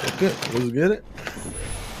 Okay, let's get it.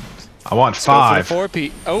 I want Let's go for 5. the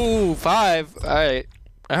 4P. Oh, 5. All right.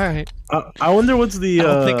 All right. I wonder what's the. I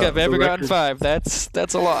don't think I've ever gotten record. 5.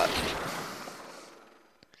 That's a lot.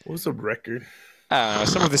 What's the record? I don't know.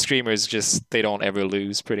 Some of the streamers just they don't ever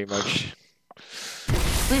lose, pretty much.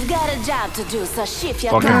 We've got a job to do, so shift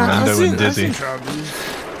your Fucking guns. Mendo and Dizzy.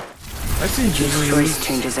 I've seen Dizzy. Choice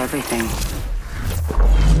changes everything.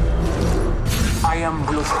 I am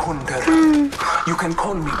Bloodhunter. You can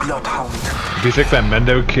call me Bloodhound. If you think that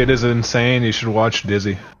Mendo kid is insane, you should watch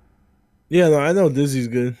Dizzy. Yeah, no, I know Dizzy's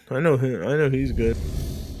good. I know him. I know he's good.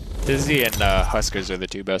 Dizzy and Huskers are the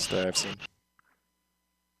 2 best that I've seen.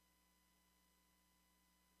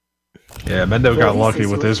 Yeah, Mendo got lucky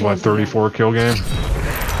with his, 34 kill game?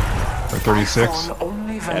 Or 36?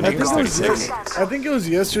 I think it was 36. I think it was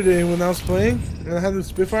yesterday when I was playing and I had the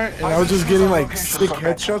Spitfire and I was just getting like sick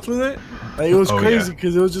headshots with it. Like it was crazy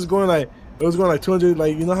because it was just going like 200.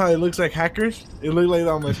 Like you know how it looks like hackers? It looked like that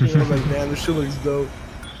on my screen. I was like, man, this shit looks dope.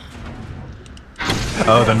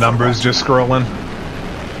 Oh, the numbers just scrolling.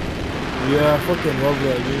 Yeah, I fucking love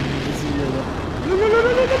that, dude.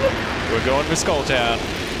 We're going to Skull Town.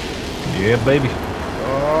 Yeah, baby.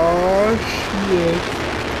 Oh shit.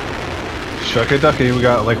 Shucky ducky, we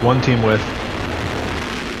got like 1 team with.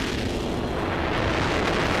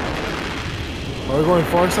 Are we going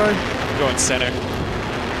far side? I'm going center.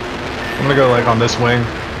 I'm gonna go like on this wing.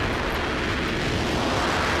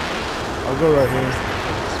 I'll go right here.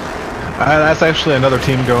 That's actually another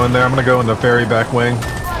team going there. I'm gonna go in the ferry back wing.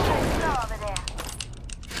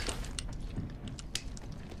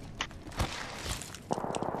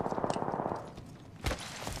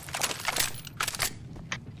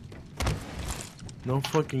 No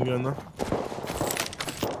fucking gun, no.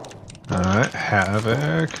 Alright,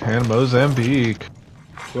 Havoc and Mozambique.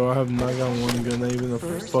 Bro, I have not got 1 gun, not even a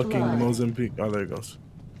fucking Mozambique. Oh, there it goes.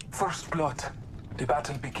 First blood. The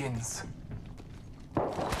battle begins. How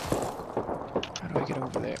do I get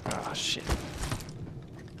over there? Oh, shit.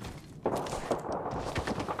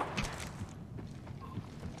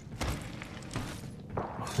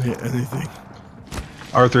 Yeah, anything.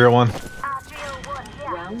 R301.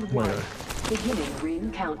 Round 1. Beginning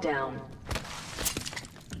ring countdown.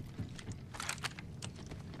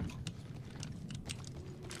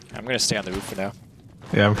 I'm going to stay on the roof for now.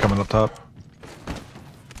 Yeah, I'm coming up top.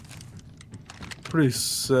 Pretty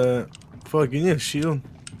set. Fuck, you need a shield.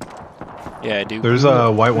 Yeah, I do. There's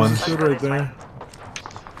a white one. There's a shield right there.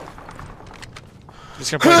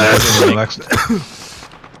 Just gonna play that. Next.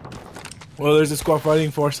 Well, there's a squad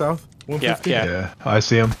fighting far south. 150. Yeah. Yeah, I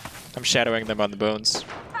see him. I'm shadowing them on the bones.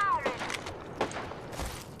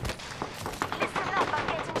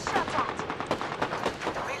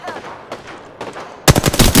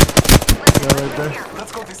 Yeah, right there.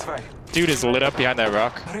 Let's go this way. Dude is lit up behind that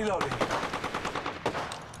rock. Reloading.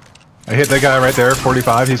 I hit that guy right there,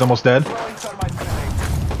 45. He's almost dead. Throwing thermite grenade.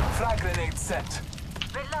 Frag grenade set.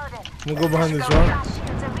 We'll go behind this rock.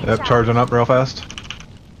 Yep, charging up real fast.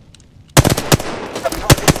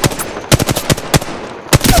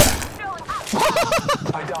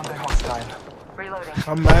 I downed the hostile. Reloading.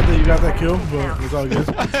 I'm mad that you got that kill, but it's all good.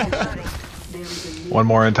 There is a One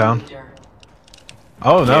more in town. leader.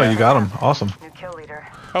 Oh no, Yeah. you got him. Awesome. New kill leader.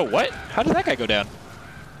 Oh, what? How did that guy go down?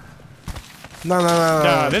 No.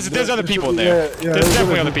 No, there's other people in there. Yeah, There's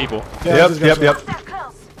definitely other people. Yeah, Yep, this yep, guy's yep. Step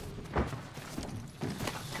close.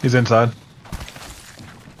 He's inside.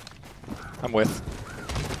 I'm with.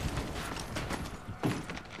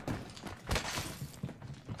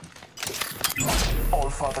 All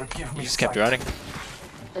Father, give me He just kept sight. running.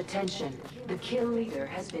 Attention. The kill leader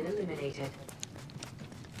has been eliminated.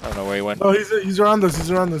 I don't know where he went. Oh, he's around us.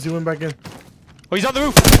 He's around us. He went back in. Oh, he's on the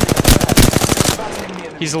roof!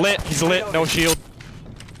 He's lit. He's lit. No shield.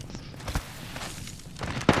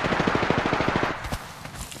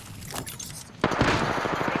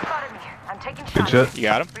 Good shit. You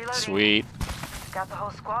got him? Reloading. Sweet. Got the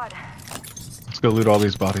whole squad. Let's go loot all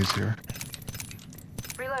these bodies here.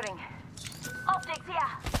 Reloading. Optics here.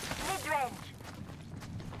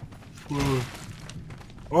 Mid-range.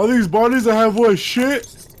 All these bodies that have what shit?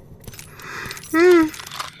 They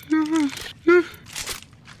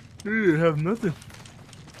didn't have nothing.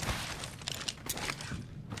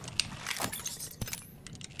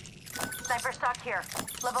 Sniper stock here.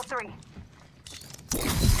 Level 3.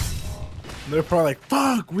 They're probably like,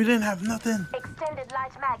 fuck, we didn't have nothing. Extended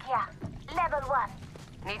light mag here. Level 1.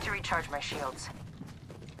 Need to recharge my shields.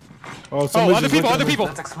 Oh, Oh, other people, other people.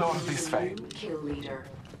 Let's explore this way. Kill leader.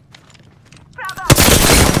 Bravo!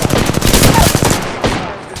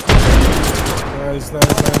 Nice,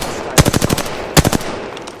 nice, nice.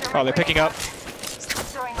 Oh, they're picking up.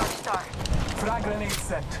 Throwing on star. Frag grenade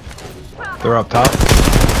set. They're up top.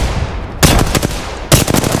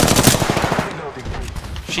 Reloading.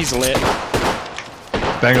 She's lit.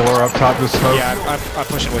 Bangalore up top this smoke. Yeah, I'm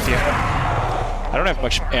pushing with you. I don't have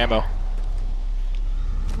much ammo.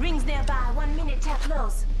 Rings nearby. 1 minute till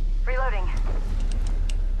close. Reloading.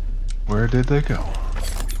 Where did they go?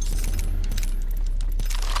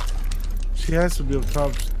 She has to be up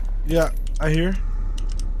top. Yeah, I hear.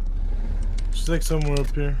 She's like somewhere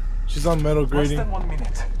up here. She's on metal Less grading. than 1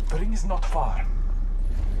 minute. The ring is not far.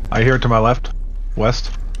 I hear it to my left.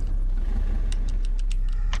 West.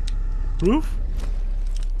 Roof?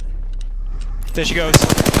 There she goes.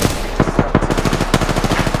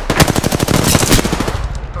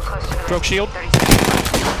 We're close to the Broke shield. 30 seconds.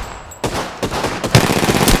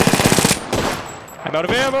 I'm out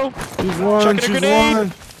of ammo. She's one, Chucking a she's grenade.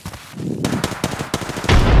 one.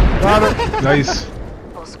 Got it. Nice.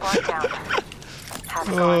 Full squad down. Half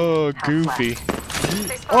gone, Oh, half goofy.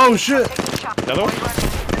 left. Oh shit. Another one?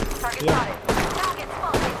 Target spotted. Target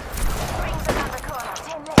spotted. Rings around the corner.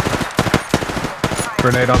 10 left.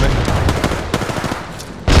 Grenade on me.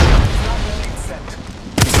 Grenade set.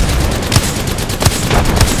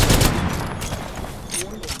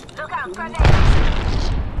 Look out, grenade.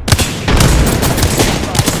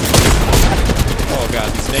 Oh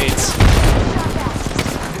god, these nades.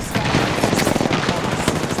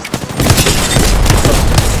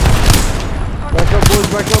 Back up, boys,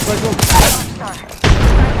 back up, back up.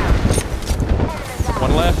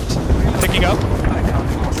 One left. Picking up.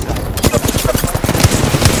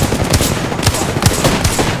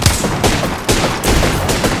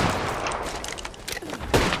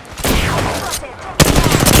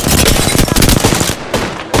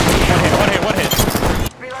 One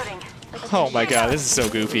hit. Reloading. Oh my god, this is so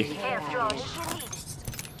goofy. Air drone if you need.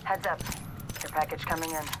 Heads up. Your package coming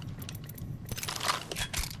in.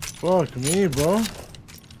 Fuck me, bro.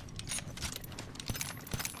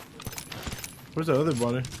 Where's the other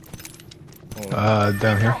body?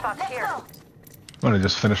 Down here. Box here. I'm gonna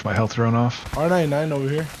just finish my health run off. R99 over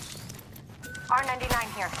here.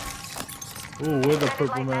 R99 here. Ooh, where's the Extended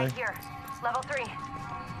purple light mag? mag here. Level 3.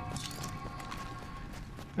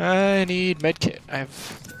 I need medkit. I have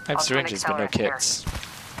Ultimate syringes, but no accelerant here. kits.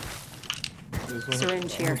 This one. Syringe I'm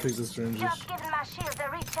here. gonna take the syringes. Just giving my shields a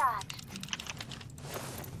recharge.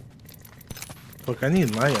 Fuck, I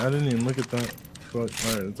need light. I didn't even look at that. Fuck,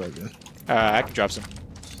 alright, it's all good. I can drop some.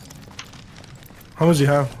 How much do you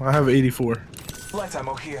have? I have 84. Light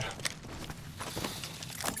ammo here.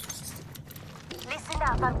 Listen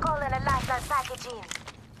up, I'm calling a lifeline package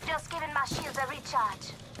in. Just giving my shields a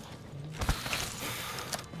recharge.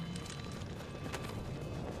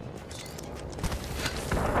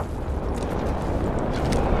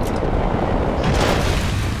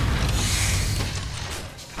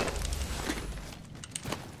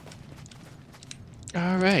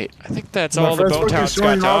 Alright, I think that's My all the friend's Bone fucking Town's got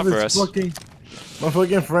showing to off offer his us. My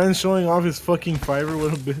fucking friend showing off his fucking fiber,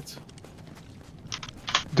 what a bitch.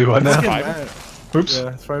 Do I I'm now? fucking Fiber? mad. Oops.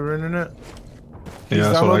 Yeah, it's fiber internet. He's Yeah,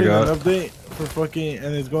 that's what I downloading got. an update for fucking,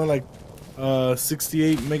 and it's going like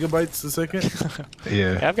 68 megabytes a second.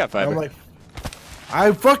 Yeah, Yeah. I've got fiber. I'm like, I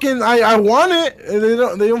want it, and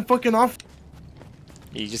they don't fucking offer.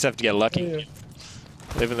 You just have to get lucky. Yeah.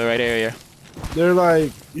 Live in the right area. They're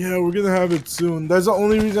like, yeah, we're gonna have it soon. That's the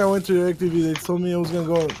only reason I went to DirecTV. They told me it was gonna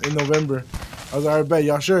go in November. I was like, I bet,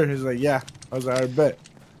 y'all sure? He's like, yeah. I was like, I bet.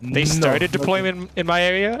 They started deployment in my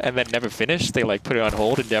area and then never finished. They like put it on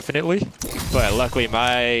hold indefinitely. But luckily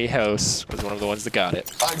my house was one of the ones that got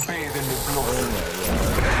it. I bathe in the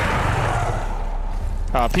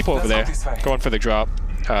blood. People over there Let's go this way. going for the drop.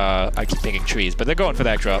 I keep thinking trees, but they're going for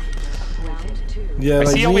that drop. Round 2. Yeah, I like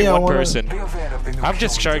see only me, I one wanna- person. Be aware of the new I'm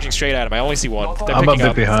just kill charging leader. straight at him. I only see one. They're I'm a picking bit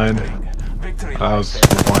up. behind. Victory I was lies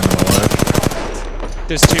there. replying to my wife.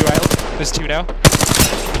 There's two. There's two now.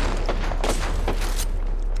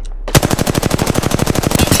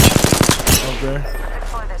 there.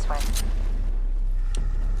 Explore this way.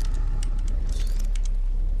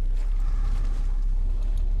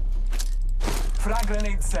 Frag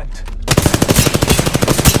grenade sent.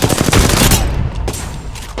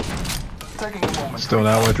 Taking a moment. Still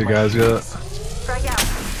not with you guys yet. Frag out.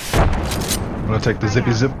 I'm gonna take the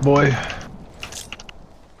zippy zip boy.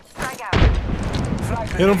 Frag out. Frag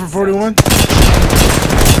Hit him for grenade 41.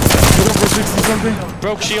 Hit him for 60 something.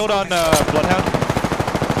 Broke shield on Bloodhound.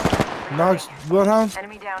 Knocks Bloodhound.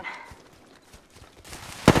 Enemy down.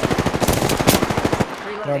 Got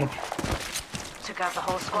Reloading. him. Took out the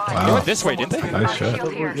whole squad. They Wow. went this way, didn't they? Nice shot.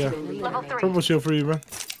 Shield here. Yeah. Level 3. Purple shield for you, bro.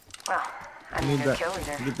 Well, I Need need a that. kill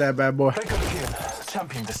leader. Get that bad boy. Take a kill.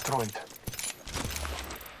 Champion destroyed.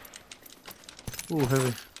 Ooh,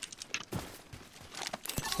 heavy.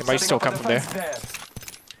 They might still come from there.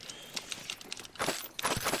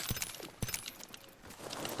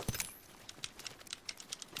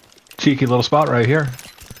 Cheeky little spot right here.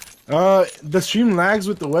 The stream lags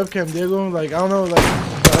with the webcam, Diego. Like, I don't know, like,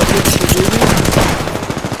 the updates they gave me.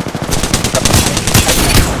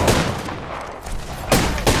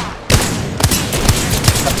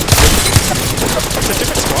 It's a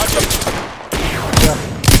different squad. Yeah.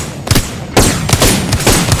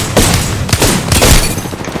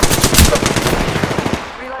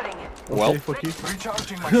 Reloading. Well, Okay, fuck you.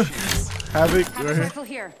 Recharging my shields. Havoc, right here. Rifle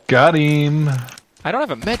here. Got him. I don't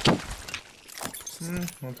have a med kit.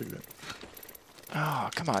 I'll take that. Oh,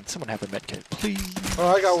 come on. Someone have a med kit, please. Oh,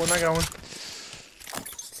 I got one, I got one.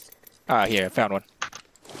 Ah, here. I found one.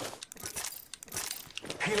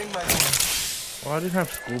 Healing my wounds. Oh, I didn't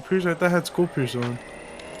have school pierce. I thought I had school pierce on.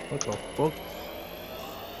 What the fuck?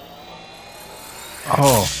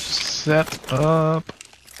 Oh, set up.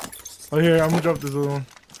 Oh, here, I'm gonna drop this other one.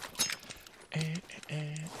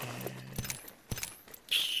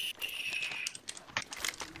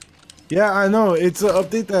 Yeah, I know. It's an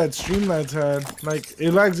update that Streamlabs had. Like,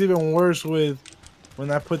 it lags even worse with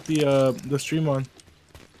when I put the stream on.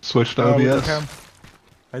 Switch to with the OBS. cam.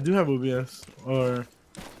 I do have OBS, or I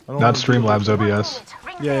don't Not wanna do Streamlabs it. OBS.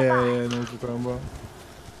 Yeah, I know what you're talking about.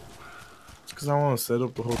 It's because I want to set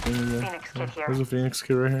up the whole thing again. Phoenix kit here. There's a Phoenix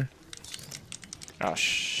kit right here. Oh,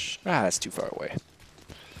 shh. Ah, that's too far away.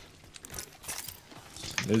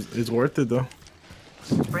 It's worth it though,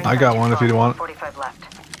 Bring I got back one your if you phone. want. 45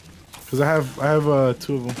 left. cause I have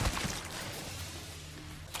 2 of them.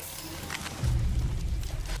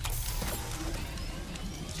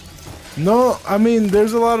 No, I mean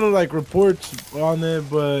there's a lot of like reports on it,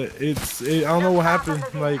 but I don't know what happened.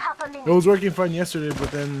 Like it was working fine yesterday,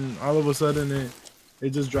 but then all of a sudden it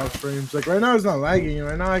just drops frames. Like right now it's not lagging.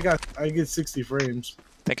 Right now I get 60 frames.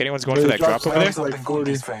 Think anyone's going But for it that drop drops over down there? to like Something good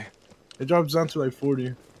 40. this way. It drops down to like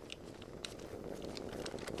 40.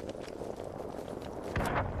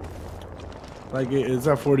 Like it's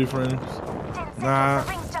at 40 frames. Nah.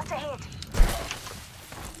 Rings just ahead.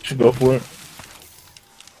 Should go for it.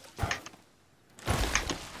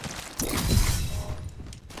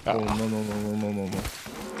 Oh no no no no no no no.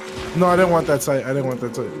 No, I didn't want that site. I didn't want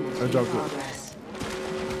that site. I dropped it. Progress.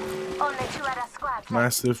 Only 2 at a squad. left.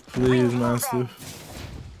 Massive, please, massive.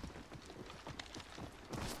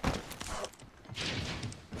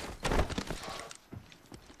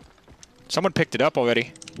 Someone picked it up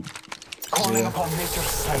already. Calling upon nature's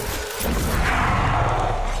strength.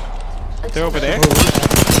 They're over there.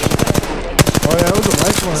 Oh yeah, that was a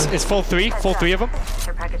lifeline. It's full three of them.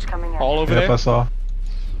 Your package coming in. All over Yep, I there. saw.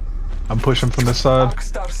 I'm pushing from this side. Arc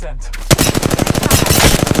star sent.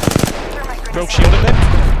 Broke shield in there.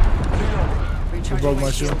 He broke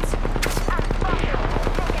my shield.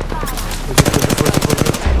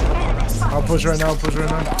 I'll push right now. I'll push right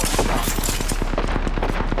now.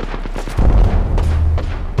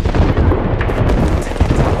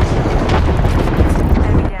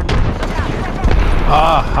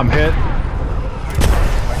 Ah, I'm hit.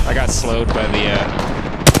 I got slowed by the.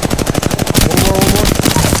 One more.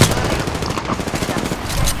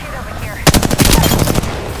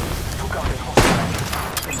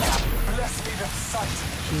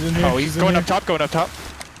 She's in here. Oh, he's she's in going here. up top. Going up top.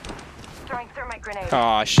 Throwing thermite grenade.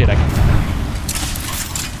 Oh shit! Throwing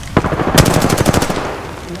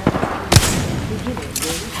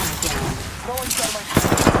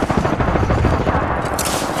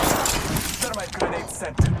thermite grenade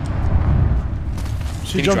sent.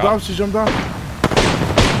 She He jumped dropped. off. She jumped off.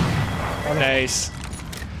 Nice.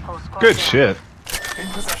 Whole squad Good down. shit. In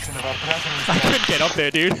possession of our presence. I couldn't get up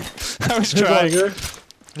there, dude. I was It's all trying. good.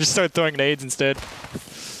 Just start throwing nades instead.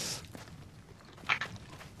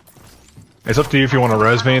 It's up to you if you want to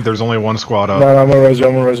res me. There's only one squad up. No, I'm gonna res you.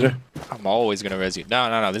 I'm always gonna res you.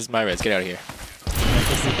 No. This is my res. Get out of here.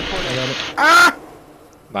 got it. Ah!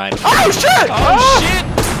 Mine. Oh shit! Oh shit!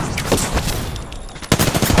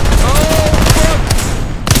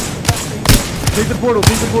 Take the portal,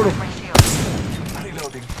 take the portal.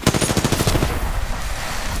 Reloading.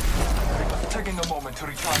 Taking a moment to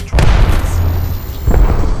recharge my shields.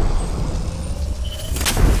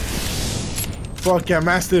 Fuck yeah,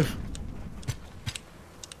 Mastiff.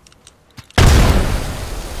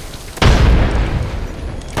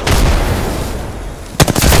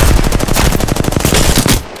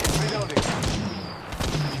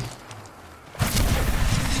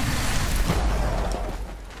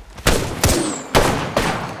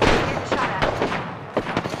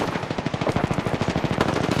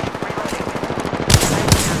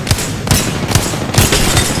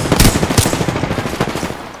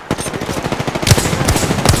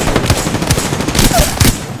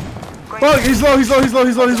 Fuck, he's low, he's low, he's low,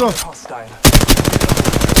 he's low, he's low. Hostile.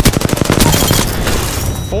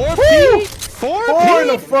 4P? 4P? 4 in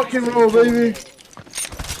a fucking row, baby.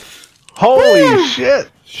 Holy Woo!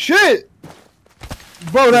 shit! Shit!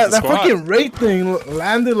 Bro, that squad. fucking raid thing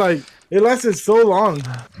landed like, it lasted so long.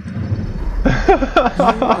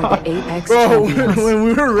 The Apex Bro, champions. when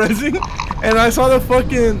we were rezzing, and I saw the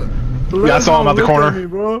fucking... Yeah, I saw him at the look corner. at me,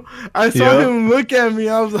 bro. I saw Yeah. him look at me,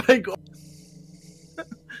 I was like...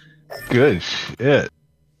 Good shit.